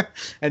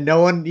 and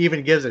no one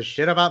even gives a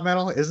shit about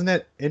metal. Isn't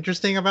it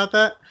interesting about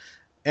that?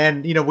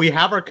 And we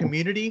have our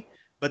community,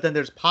 but then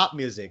there's pop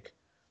music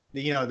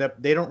that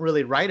they don't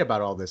really write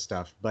about all this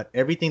stuff, but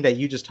everything that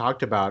you just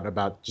talked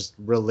about just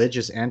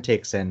religious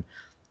antics and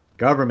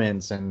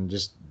governments and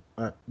just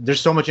there's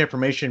so much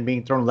information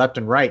being thrown left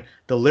and right.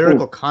 The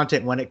lyrical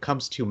content when it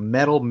comes to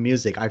metal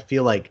music, I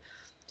feel like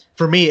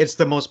for me it's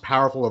the most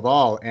powerful of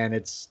all, and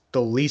it's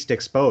the least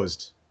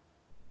exposed.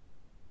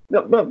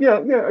 I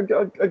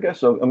guess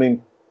so. I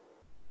mean,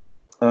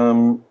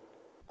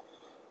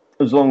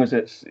 as long as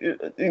it's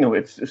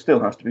it still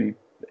has to be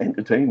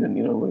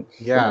entertaining.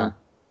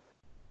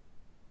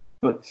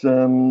 But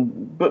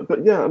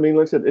yeah, I mean,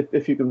 like I said,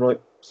 if you can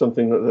write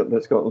something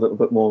that's got a little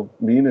bit more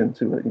meaning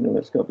to it,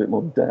 that's got a bit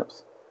more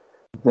depth,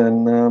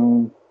 then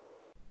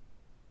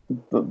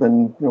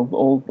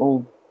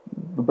all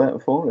the better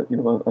for it.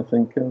 I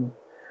think,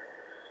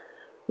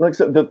 like I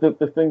said,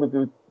 the thing with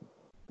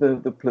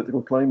the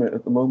political climate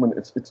at the moment,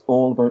 it's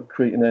all about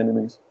creating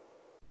enemies.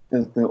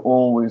 There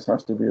always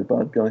has to be a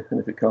bad guy, and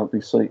if it can't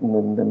be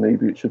Satan, then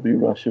maybe it should be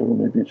Russia, or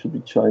maybe it should be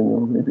China,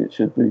 or maybe it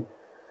should be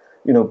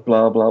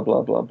blah blah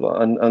blah blah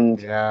blah,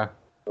 and yeah,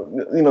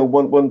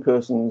 one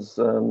person's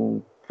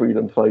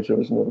freedom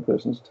fighter is another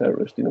person's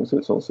terrorist, so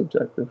it's all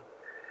subjective.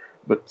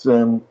 But that's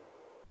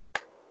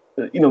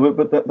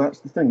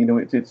the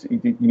thing, it's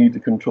you need to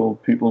control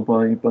people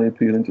by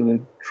appealing to their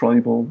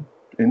tribal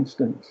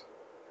instincts,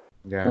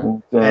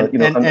 and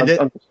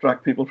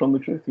distract people from the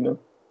truth,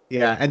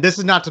 Yeah, and this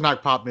is not to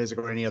knock pop music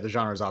or any other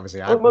genres. Obviously,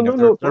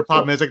 there's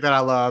pop music that I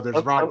love.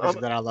 There's rock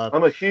music that I love.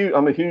 I'm a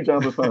huge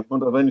ABBA fan.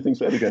 Don't have anything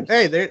said against.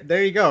 Hey,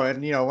 there you go.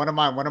 And one of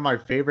my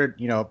favorite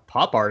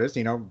pop artists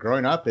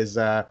growing up is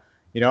I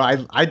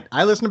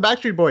listen to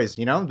Backstreet Boys.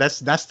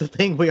 That's the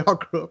thing we all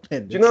grew up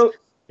in. Do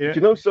you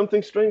know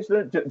something strange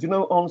there? Do you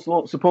know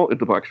Onslaught supported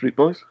the Backstreet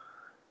Boys?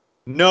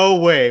 No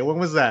way. When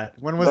was that?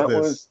 When was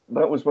this?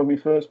 That was when we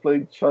first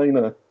played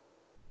China.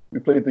 We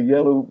played the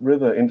Yellow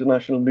River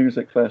International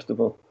Music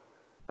Festival.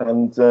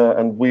 And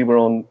we were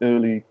on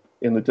early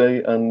in the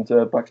day, and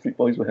Backstreet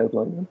Boys were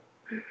headlining.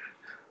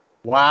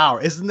 Wow,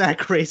 isn't that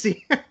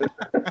crazy?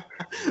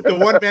 The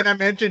one band I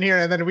mentioned here,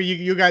 and then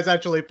you guys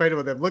actually played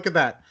with them. Look at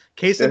that.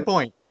 Case in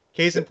point.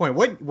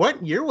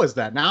 What year was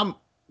that? Now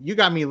you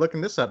got me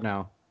looking this up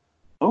now.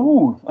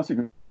 Oh, that's a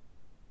good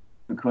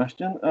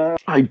question.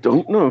 I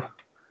don't know.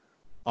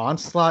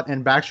 Onslaught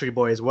and Backstreet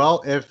Boys.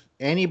 Well, if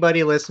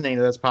anybody listening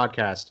to this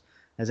podcast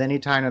has any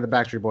time to the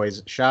Backstreet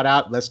Boys, shout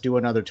out. Let's do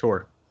another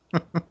tour.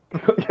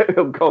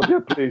 Oh God, yeah,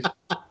 please.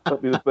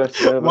 That'd be the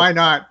best ever. Why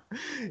not?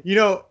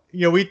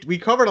 We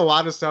covered a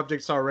lot of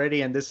subjects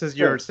already, and this is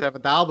your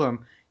seventh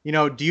album.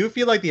 Do you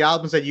feel like the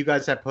albums that you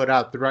guys have put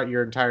out throughout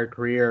your entire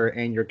career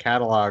and your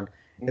catalog,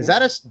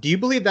 do you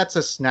believe that's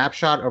a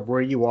snapshot of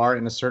where you are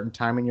in a certain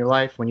time in your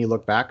life when you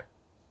look back?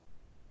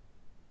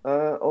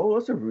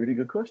 That's a really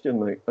good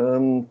question, mate.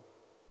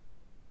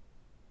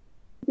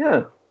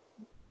 Yeah,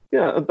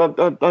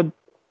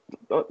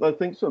 I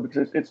think so,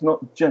 because it's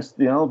not just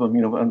the album,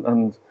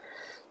 and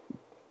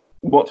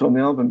what's on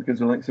the album,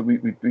 because like I said, we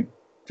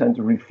tend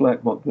to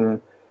reflect what the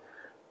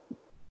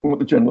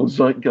general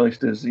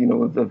zeitgeist is,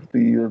 of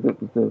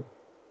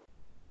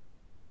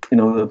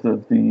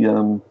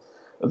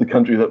the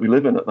country that we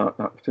live in at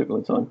that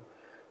particular time.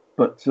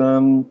 But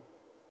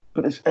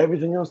it's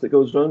everything else that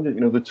goes around it,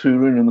 the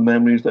touring and the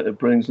memories that it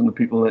brings, and the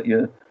people that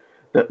you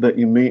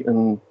meet,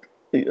 and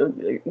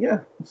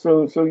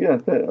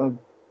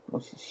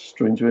that's a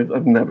strange way.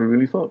 I've never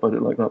really thought about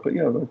it like that, but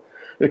yeah,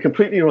 they're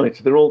completely right.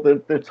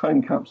 They're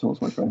time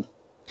capsules, my friend.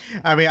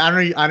 I mean,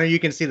 I know you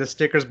can see the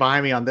stickers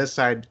behind me on this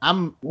side.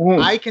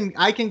 I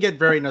can get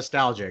very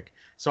nostalgic,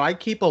 so I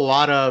keep a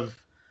lot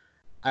of,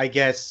 I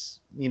guess,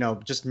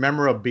 just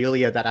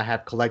memorabilia that I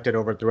have collected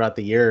over throughout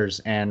the years,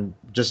 and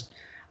just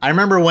I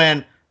remember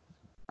when,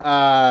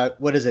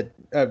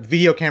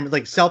 video cameras,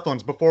 like cell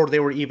phones, before they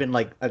were even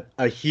like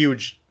a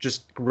huge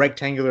just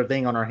rectangular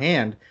thing on our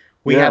hand.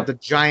 We had the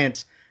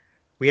giant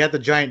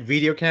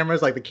video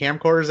cameras, like the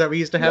camcorders that we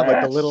used to have,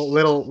 like the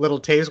little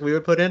tapes we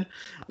would put in.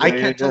 I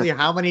can't tell you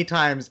how many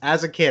times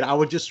as a kid I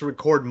would just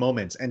record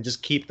moments and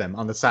just keep them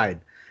on the side.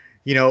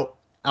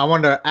 I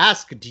wanted to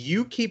ask, do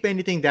you keep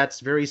anything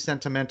that's very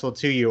sentimental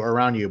to you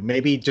around you?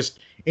 Maybe just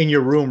in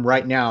your room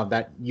right now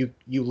that you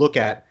look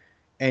at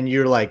and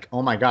you're like,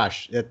 oh my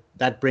gosh,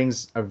 that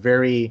brings back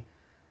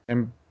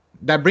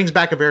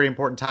a very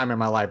important time in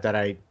my life that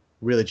I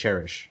really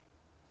cherish.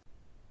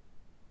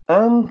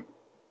 To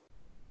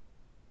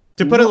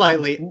put it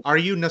lightly, are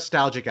you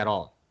nostalgic at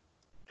all?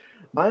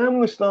 I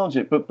am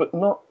nostalgic, but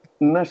not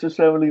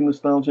necessarily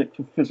nostalgic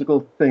for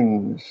physical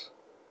things.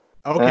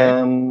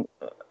 Okay.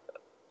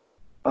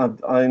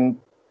 I'm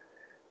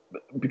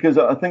because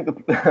I think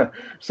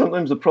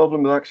sometimes the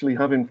problem with actually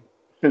having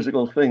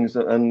physical things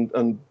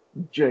and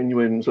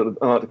genuine sort of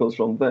articles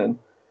from them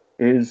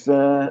is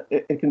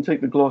it can take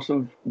the gloss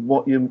of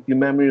what your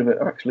memory of it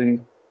actually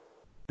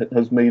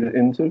has made it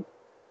into.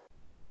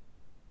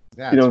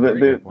 Yeah,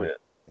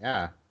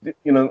 yeah.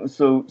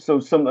 So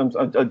sometimes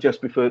I just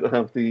prefer to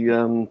have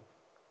the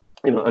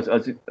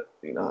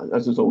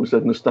as is always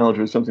said,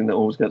 nostalgia is something that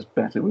always gets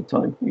better with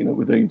time,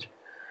 with age.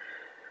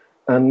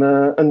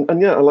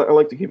 And yeah, I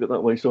like to keep it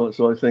that way.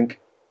 So I think,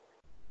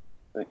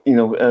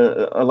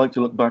 I like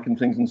to look back on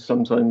things, and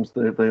sometimes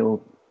they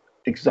all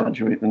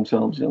exaggerate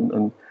themselves,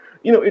 and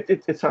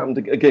it's happened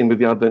again with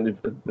the advent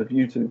of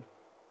YouTube.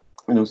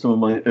 Some of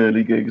my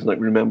early gigs, like,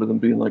 remember them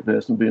being like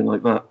this and being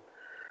like that,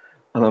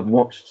 and I've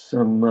watched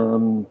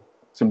some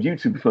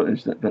YouTube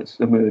footage that's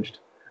emerged,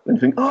 and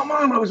you think, oh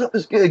man, I was at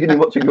this gig, and you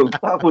watch it and go,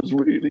 that was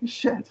really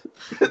shit.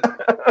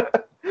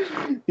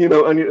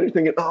 And you're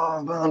thinking,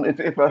 oh man,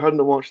 if I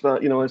hadn't watched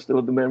that, I still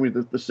had the memory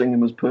that the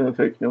singing was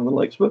perfect. The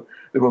lights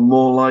there were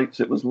more lights,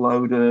 it was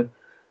louder.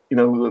 They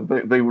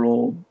were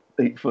all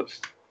 8 foot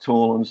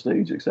tall on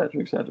stage,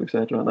 etc., etc.,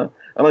 etc.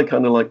 And I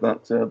kind of like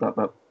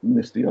that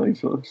misty-eyed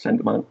sort of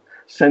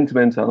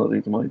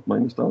sentimentality to my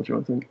nostalgia,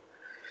 I think.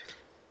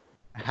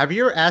 Have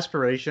your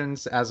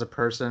aspirations as a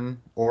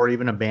person or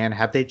even a band,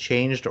 have they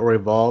changed or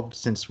evolved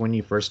since when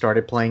you first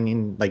started playing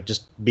in, like,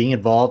 just being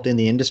involved in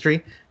the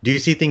industry? Do you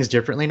see things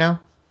differently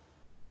now?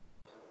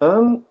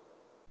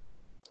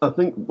 I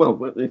think, well,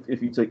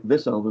 if you take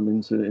this album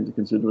into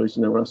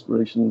consideration, our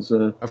aspirations,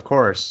 of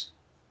course,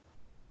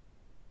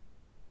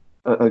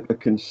 are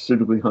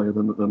considerably higher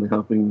than they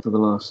have been for the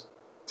last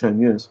 10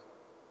 years.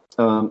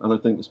 And I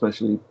think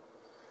especially,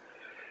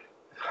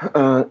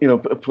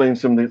 playing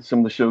some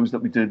of the shows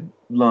that we did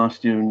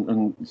last year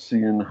and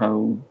seeing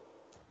how,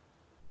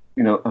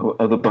 how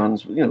other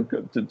bands,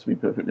 to be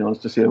perfectly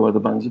honest, to see how other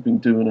bands have been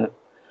doing it,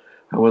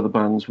 how other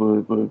bands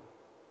were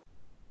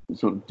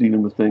sort of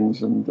dealing with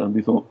things, and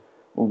we thought,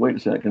 well, wait a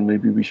second,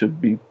 maybe we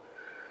should be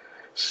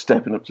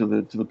stepping up to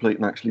the plate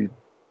and actually,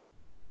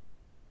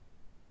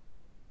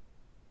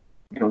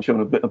 showing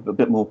a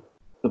bit more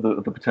of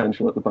the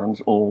potential that the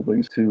band's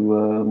always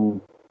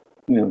to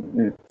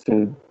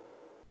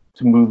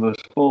move us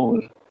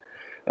forward.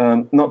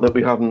 Not that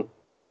we haven't,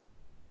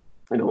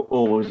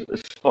 always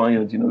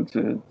aspired, to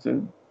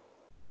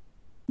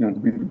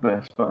be the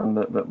best band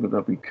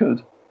that we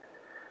could.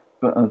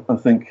 But I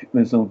think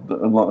there's a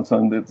lot of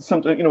time that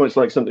sometimes, it's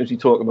like sometimes you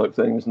talk about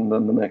things and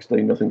then the next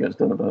day nothing gets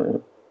done about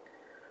it.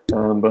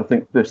 But I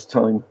think this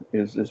time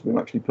is we've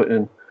actually put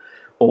in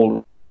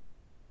all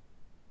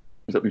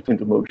that we've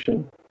into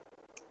motion.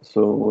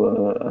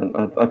 So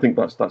and I think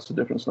that's the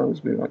difference now,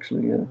 is we're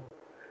actually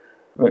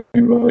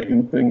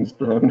writing things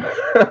down.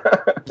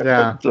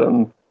 Yeah.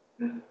 I'm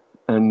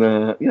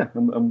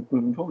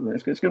moving forward.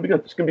 It's going to be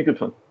good. It's going to be good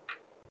fun.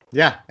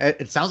 Yeah,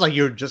 it sounds like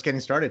you're just getting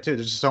started too.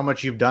 There's just so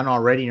much you've done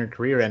already in your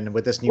career, and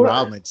with this new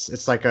album,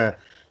 it's like a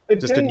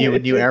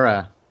new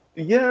era.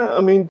 Yeah, I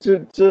mean,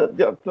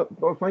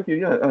 well, thank you.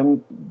 Yeah,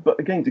 but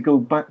again, to go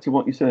back to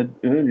what you said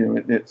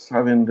earlier, it's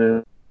having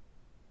the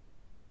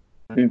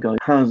new guy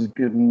has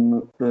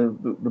given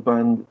the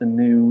band a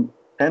new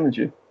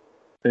energy,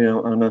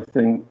 and I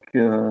think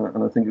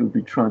it would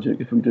be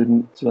tragic if we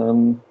didn't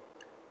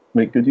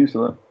make good use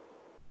of that.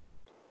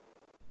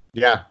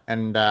 Yeah,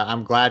 and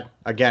I'm glad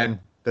again.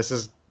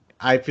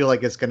 I feel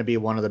like it's going to be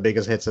one of the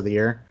biggest hits of the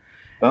year.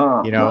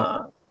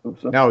 No,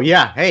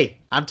 yeah. Hey,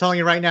 I'm telling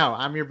you right now,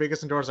 I'm your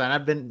biggest endorser, and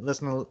I've been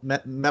listening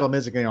to metal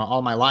music,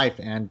 all my life,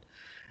 and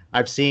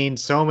I've seen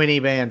so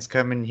many bands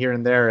come in here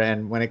and there,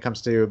 and when it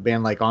comes to a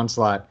band like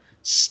Onslaught,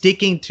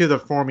 sticking to the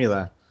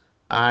formula,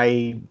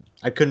 I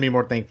couldn't be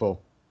more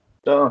thankful.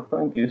 Oh,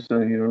 thank you,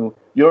 sir.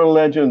 You're a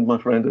legend, my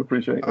friend. I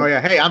appreciate it. Oh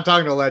yeah, hey, I'm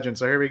talking to a legend,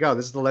 so here we go.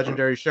 This is the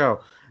legendary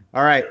show.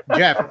 All right,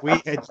 Jeff,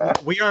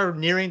 we are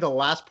nearing the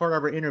last part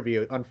of our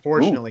interview,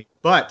 unfortunately,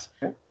 but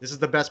this is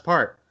the best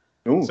part.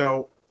 Ooh.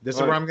 So this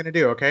is what I'm going to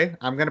do, okay?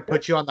 I'm going to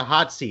put you on the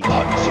hot seat.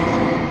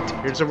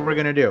 Here's what we're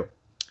going to do.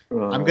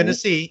 I'm going to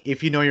see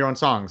if you know your own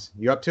songs.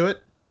 You up to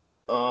it?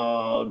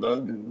 Oh,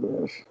 don't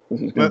do this.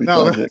 This is going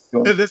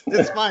to be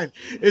it's fine.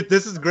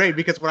 This is great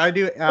because what I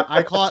do,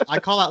 I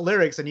call out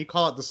lyrics, and you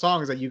call out the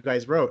songs that you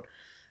guys wrote.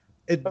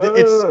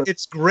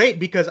 It's great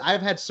because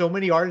I've had so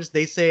many artists,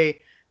 they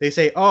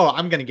say, oh,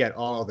 I'm going to get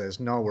all of this,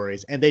 no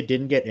worries. And they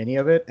didn't get any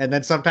of it. And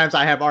then sometimes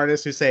I have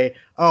artists who say,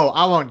 oh,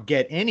 I won't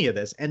get any of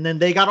this. And then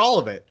they got all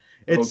of it.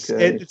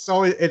 It's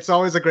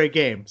always a great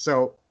game.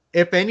 So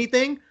if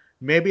anything,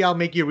 maybe I'll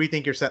make you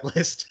rethink your set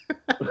list.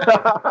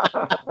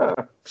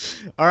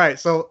 All right.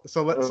 So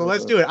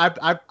let's do it.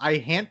 I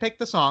handpicked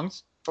the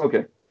songs.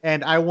 Okay.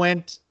 And I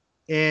went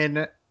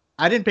in.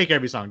 I didn't pick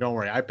every song. Don't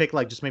worry. I picked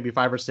like just maybe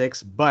 5 or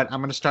 6, but I'm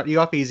going to start you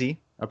off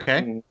easy.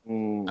 Okay.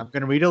 Mm-hmm. I'm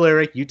going to read a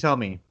lyric. You tell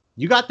me.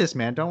 You got this,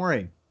 man. Don't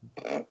worry.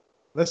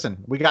 Listen,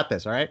 we got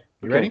this. All right.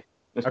 You ready?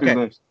 Let's do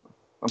this.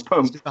 I'm pumped.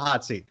 Let's do the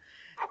hot seat.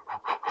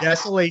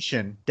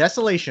 Desolation,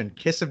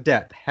 kiss of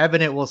death.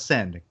 Heaven it will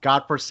send.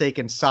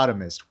 God-forsaken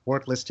sodomist,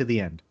 worthless to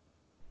the end.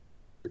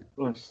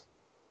 Nice.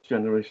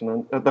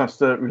 Generation. That's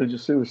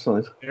religious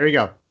suicide. There you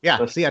go.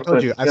 Yeah. See, I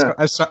told you.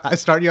 I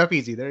start you off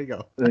easy. There you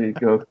go. There you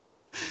go.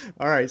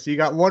 All right. So you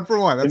got 1 for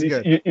 1. That's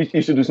good.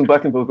 You should do some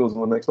backing vocals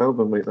on the next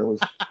album, mate. That was.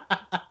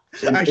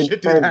 I should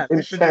do that.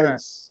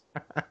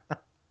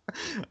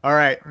 All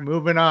right,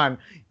 moving on.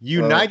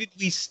 United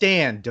we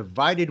stand,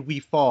 divided we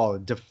fall,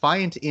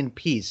 defiant in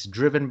peace,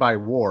 driven by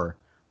war.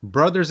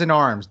 Brothers in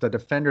arms, the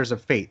defenders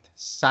of faith,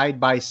 side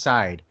by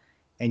side,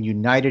 and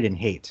united in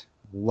hate.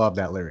 love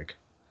that lyric.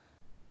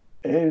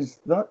 Is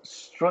that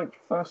strike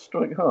fast,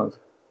 strike hard?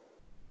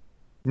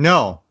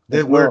 No,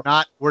 we're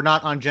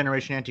not on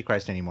Generation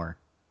Antichrist anymore.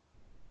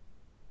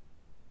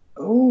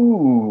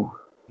 Oh.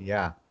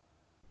 Yeah.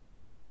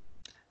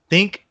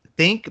 Think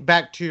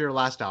back to your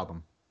last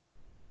album.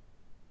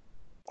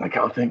 I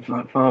can't think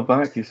that far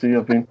back. You see,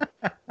 I've been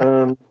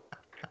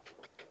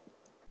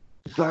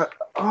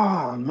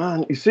oh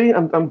man, you see,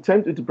 I'm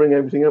tempted to bring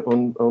everything up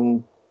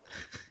on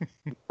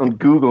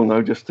Google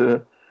now just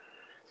to.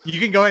 You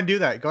can go ahead and do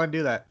that. Go ahead and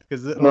do that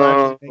because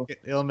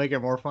it'll make it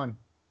more fun.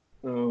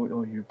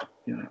 Oh,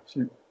 yeah,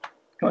 absolutely.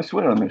 Can I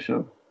swear on this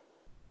show?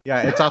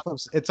 Yeah, it's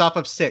off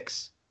of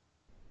 6.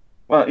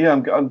 Well, yeah,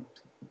 I'm.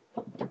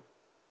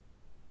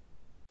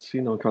 See,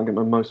 no, I can't get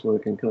my mouse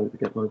working. Can I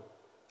get my?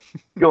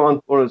 Go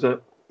on. What is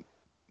it?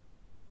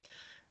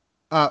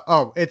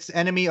 It's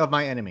Enemy of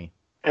My Enemy.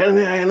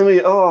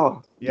 Enemy.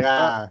 Oh,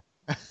 yeah.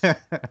 Of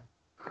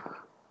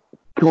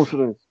course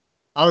it is.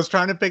 I was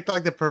trying to pick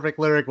like the perfect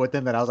lyric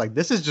within that. I was like,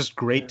 this is just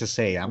great to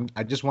say.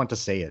 I just want to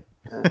say it.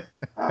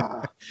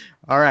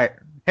 All right.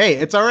 Hey,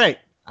 it's all right.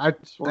 I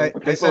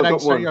said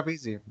I'd start you off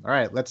easy. All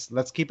right,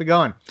 let's keep it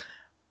going.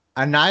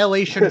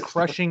 Annihilation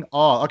crushing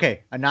all.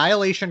 Okay,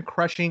 annihilation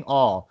crushing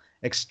all.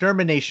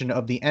 Extermination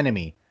of the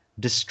enemy.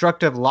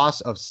 Destructive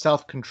loss of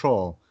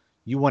self-control.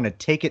 You want to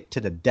take it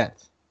to the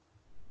death.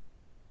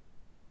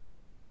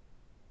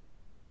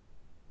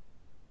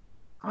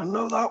 I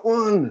know that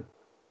one.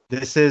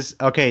 This is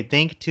okay.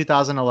 Think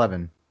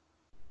 2011.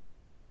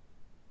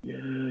 Yeah.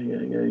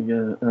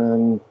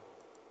 You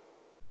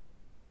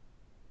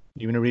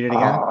want to read it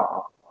again?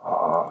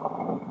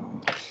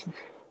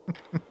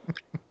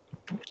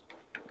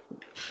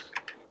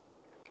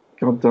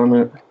 God damn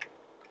it.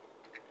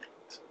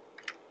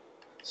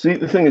 See,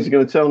 the thing is, you're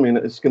going to tell me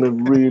that it's going to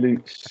really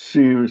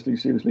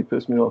seriously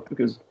piss me off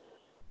because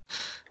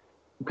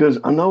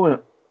I know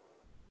it.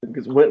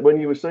 Because when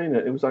you were saying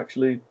it, it was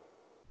actually.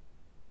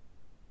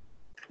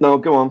 No,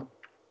 go on.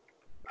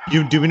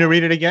 You do you want to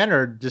read it again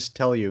or just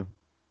tell you?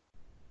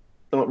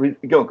 Go on, read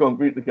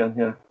it again,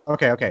 yeah.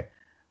 Okay.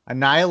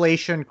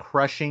 Annihilation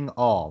crushing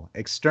all.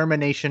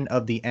 Extermination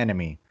of the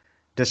enemy.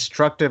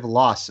 Destructive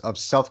loss of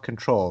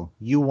self-control.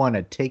 You want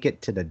to take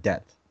it to the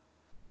death.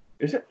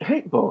 Is it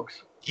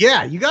Hatebox?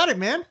 Yeah, you got it,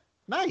 man.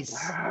 Nice.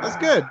 That's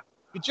good.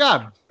 Good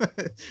job.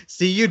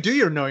 See, you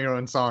do know your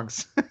own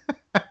songs.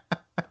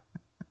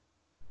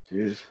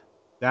 Jeez.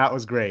 That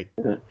was great.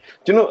 Yeah.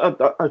 Do you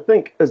know, I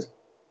think as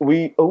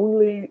we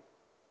only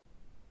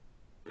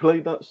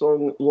played that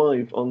song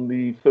live on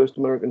the first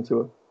American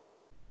tour.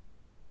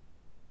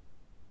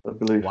 I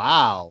believe.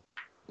 Wow.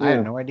 Yeah. I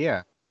had no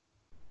idea.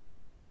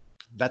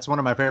 That's one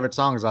of my favorite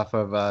songs off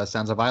of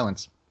Sounds of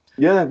Violence.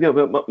 Yeah,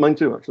 but mine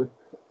too, actually.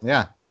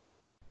 Yeah.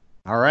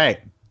 All right.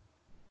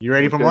 You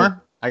ready for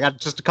more? I got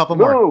just a couple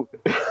more. No.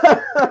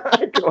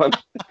 Go on.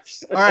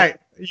 All right.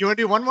 You want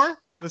to do one more?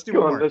 Let's do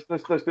one more.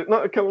 Let's do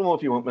no, a couple more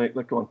if you want, mate.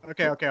 Go on.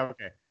 Okay.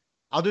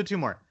 I'll do 2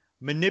 more.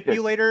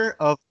 Manipulator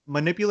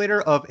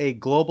of a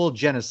global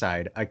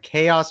genocide, a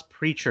chaos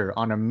preacher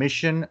on a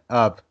mission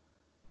of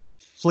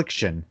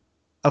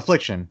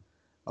affliction,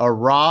 a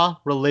raw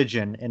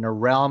religion in a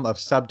realm of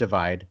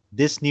subdivide.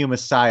 This new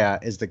messiah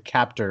is the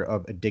captor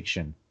of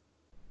addiction.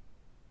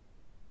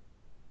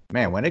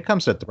 Man, when it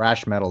comes to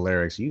thrash metal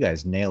lyrics, you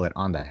guys nail it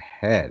on the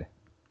head.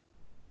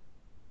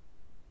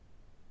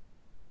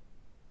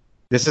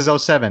 This is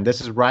 07.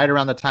 This is right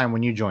around the time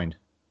when you joined.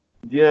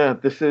 Yeah,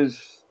 this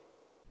is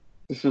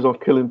off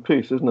Killing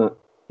Peace, isn't it?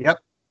 Yep.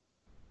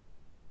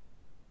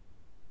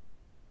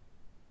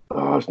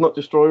 Oh, it's not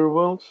Destroyer of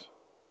Worlds?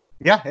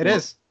 Yeah, it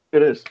is.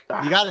 It is.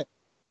 You got it.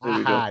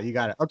 You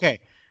got it.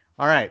 Okay.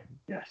 All right.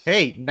 Yes.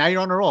 Hey, now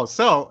you're on a roll.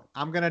 So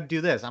I'm going to do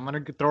this. I'm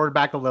going to throw it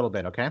back a little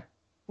bit, okay?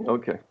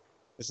 Okay.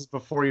 This is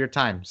before your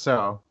time.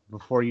 So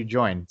before you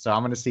join. So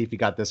I'm going to see if you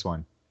got this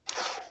one.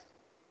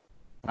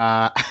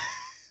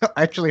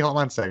 Actually, hold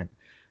on a second.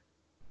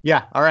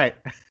 Yeah. All right.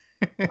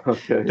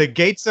 Okay. The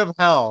gates of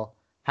hell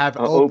have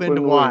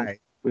opened wide.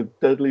 With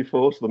deadly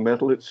force, the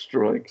metal it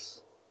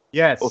strikes.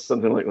 Yes. Or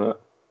something like that.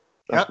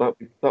 Yep.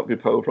 That'd be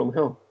Power from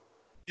Hell.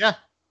 Yeah.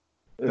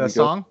 The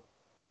song? Do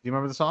you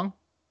remember the song?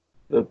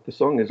 The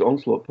song is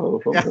Onslaught, Power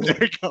from Hell.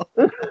 There you go.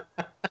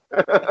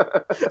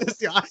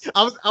 See,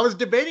 I was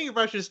debating if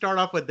I should start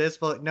off with this,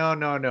 but no.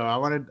 I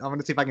want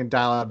to see if I can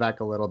dial it back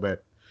a little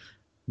bit.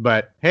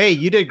 But hey,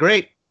 you did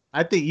great.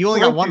 I think you only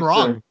got one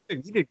wrong. You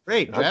did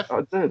great, Jeff.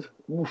 I did.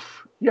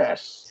 Oof.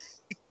 Yes.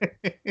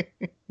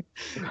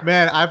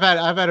 Man, I've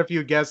had a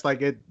few guests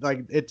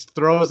it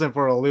throws them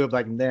for a loop.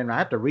 Like then I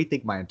have to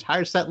rethink my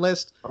entire set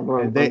list.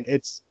 I think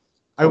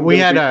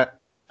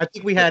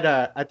we had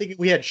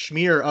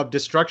Schmear of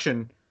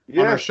Destruction on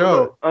our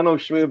show. I know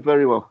Schmear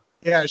very well.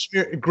 Yeah,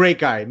 Schmear, great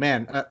guy,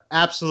 man.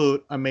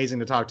 Absolute amazing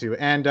to talk to.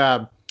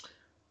 And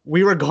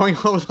we were going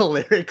over the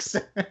lyrics.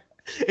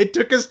 It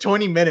took us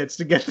 20 minutes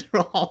to get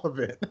through all of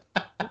it.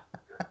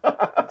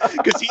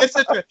 Because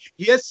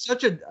he has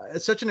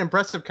such an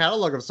impressive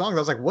catalog of songs. I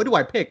was like, what do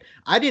I pick?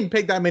 I didn't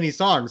pick that many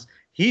songs.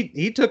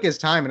 he took his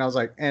time, and I was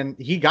like, and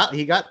he got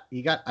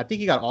I think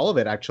he got all of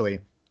it actually.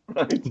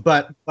 Right.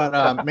 But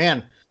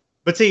man,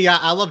 but see, yeah,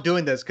 I love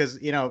doing this because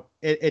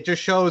it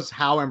just shows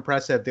how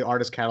impressive the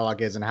artist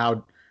catalog is and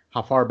how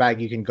far back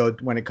you can go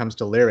when it comes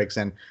to lyrics.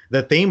 And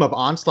the theme of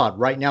Onslaught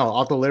right now,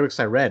 all the lyrics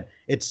I read,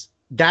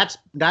 that's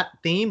that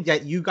theme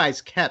that you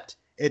guys kept.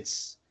 It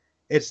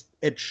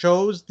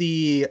shows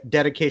the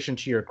dedication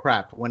to your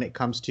craft when it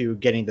comes to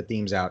getting the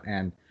themes out,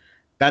 and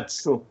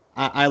that's cool.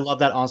 I love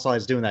that Onslaught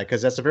is doing that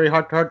because that's a very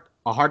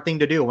hard thing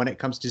to do when it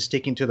comes to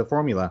sticking to the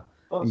formula.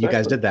 And you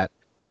guys did that.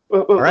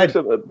 Well, all right.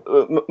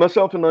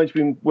 Myself and I've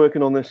been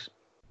working on this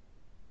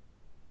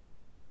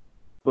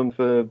one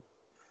for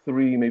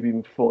 3, maybe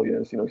even 4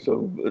 years.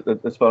 So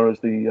as far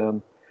as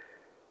the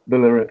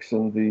lyrics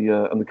and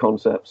the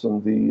concepts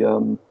and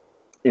the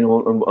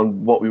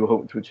and what we were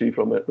hoping to achieve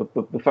from it.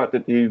 The fact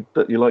that you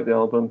like the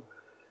album,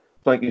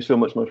 thank you so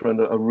much, my friend.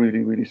 I really,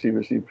 really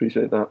seriously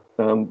appreciate that.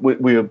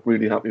 We are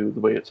really happy with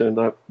the way it turned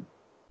out.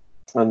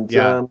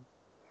 And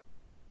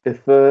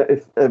if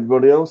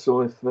everybody else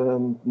or if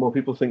more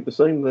people think the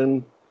same,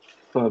 then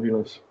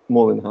fabulous.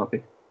 More than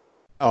happy.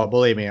 Oh,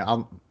 believe me,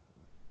 I'm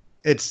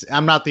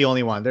not the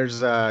only one.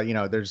 There's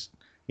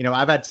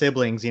I've had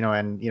siblings,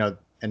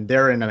 and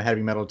they're into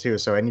heavy metal too.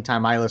 So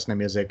anytime I listen to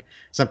music,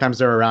 sometimes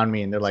they're around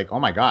me and they're like, "Oh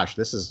my gosh,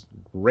 this is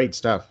great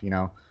stuff,"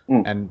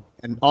 And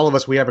all of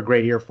us, we have a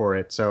great ear for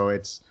it. So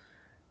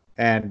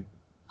and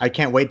I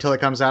can't wait till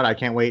it comes out. I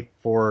can't wait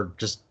for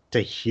just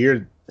to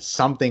hear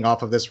something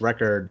off of this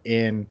record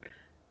in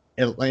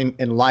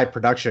live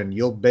production.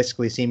 You'll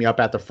basically see me up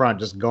at the front,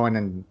 just going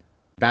and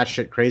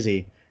batshit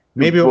crazy.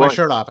 Maybe with my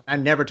shirt off. I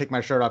never take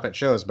my shirt off at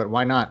shows, but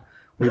why not?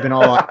 We've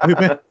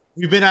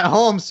been at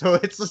home, so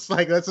it's just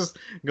like, let's just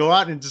go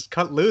out and just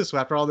cut loose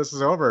after all this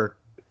is over.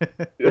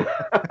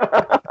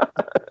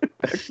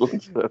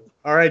 Excellent stuff.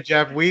 All right,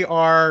 Jeff,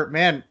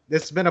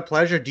 this has been a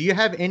pleasure. Do you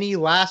have any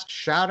last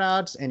shout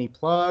outs, any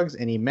plugs,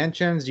 any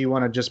mentions you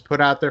want to just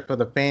put out there for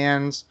the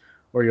fans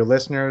or your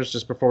listeners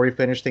just before we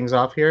finish things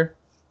off here?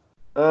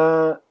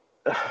 As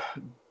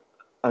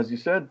you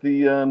said,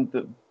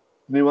 the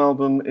new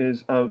album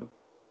is out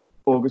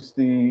August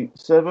the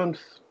 7th.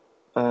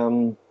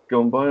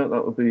 Go and buy it.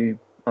 That would be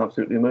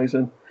absolutely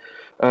amazing.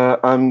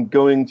 I'm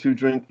going to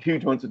drink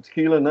huge amounts of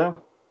tequila now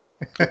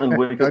and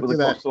wake up with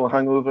a cocktail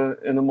hangover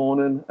in the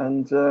morning.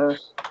 And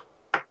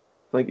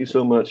thank you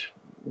so much.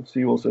 I'll see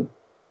you all soon.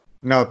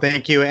 No,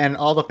 thank you. And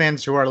all the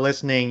fans who are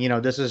listening,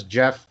 this is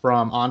Jeff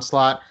from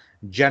Onslaught,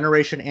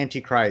 Generation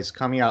Antichrist,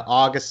 coming out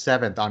August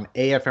 7th on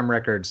AFM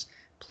Records.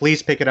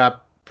 Please pick it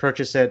up,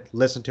 purchase it,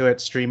 listen to it,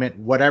 stream it,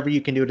 whatever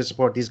you can do to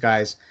support these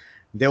guys.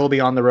 They will be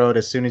on the road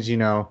as soon as you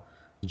know.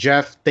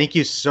 Jeff, thank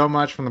you so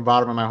much from the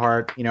bottom of my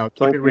heart. Keep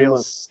it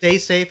real. Stay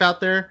safe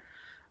out there.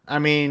 I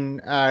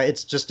mean,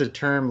 it's just a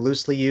term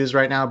loosely used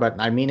right now, but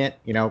I mean it.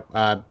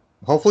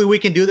 Hopefully we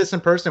can do this in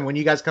person when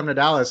you guys come to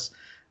Dallas,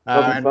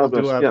 and we'll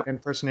do an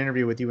in-person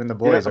interview with you and the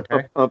boys.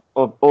 Okay. I've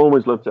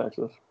always loved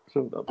Texas.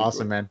 So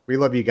awesome, man. We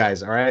love you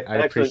guys. All right. I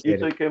appreciate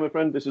it. You take care, my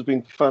friend. This has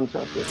been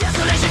fantastic.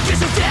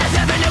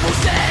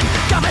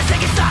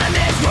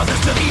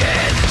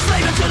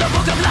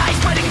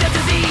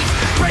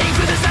 Praying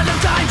through the sand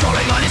of time,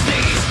 crawling on his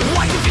knees.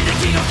 Why to be the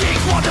king of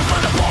kings, water for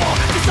the poor.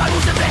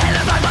 Disciples at the head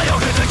of my own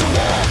to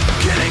war.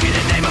 Killing in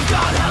the name of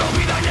God, hallowed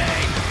be thy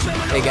name.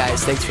 Hey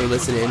guys, thanks for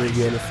listening to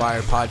Interview Under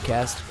Fire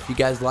podcast. If you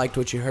guys liked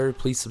what you heard,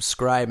 please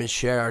subscribe and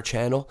share our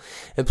channel.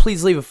 And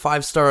please leave a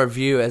 5-star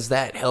review, as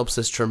that helps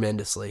us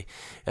tremendously.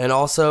 And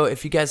also,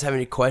 if you guys have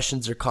any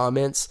questions or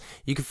comments,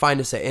 you can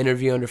find us at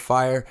Interview Under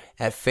Fire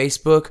at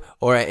Facebook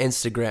or at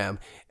Instagram.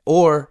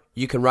 Or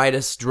you can write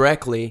us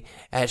directly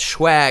at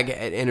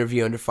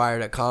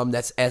schwag@interviewunderfire.com.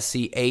 That's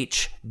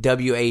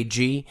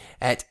SCHWAG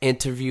at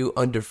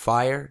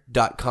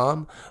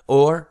interviewunderfire.com.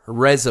 Or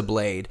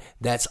Rezablade.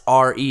 That's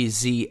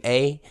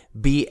REZABLADE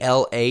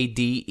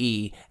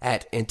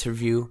at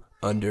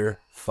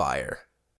interviewunderfire.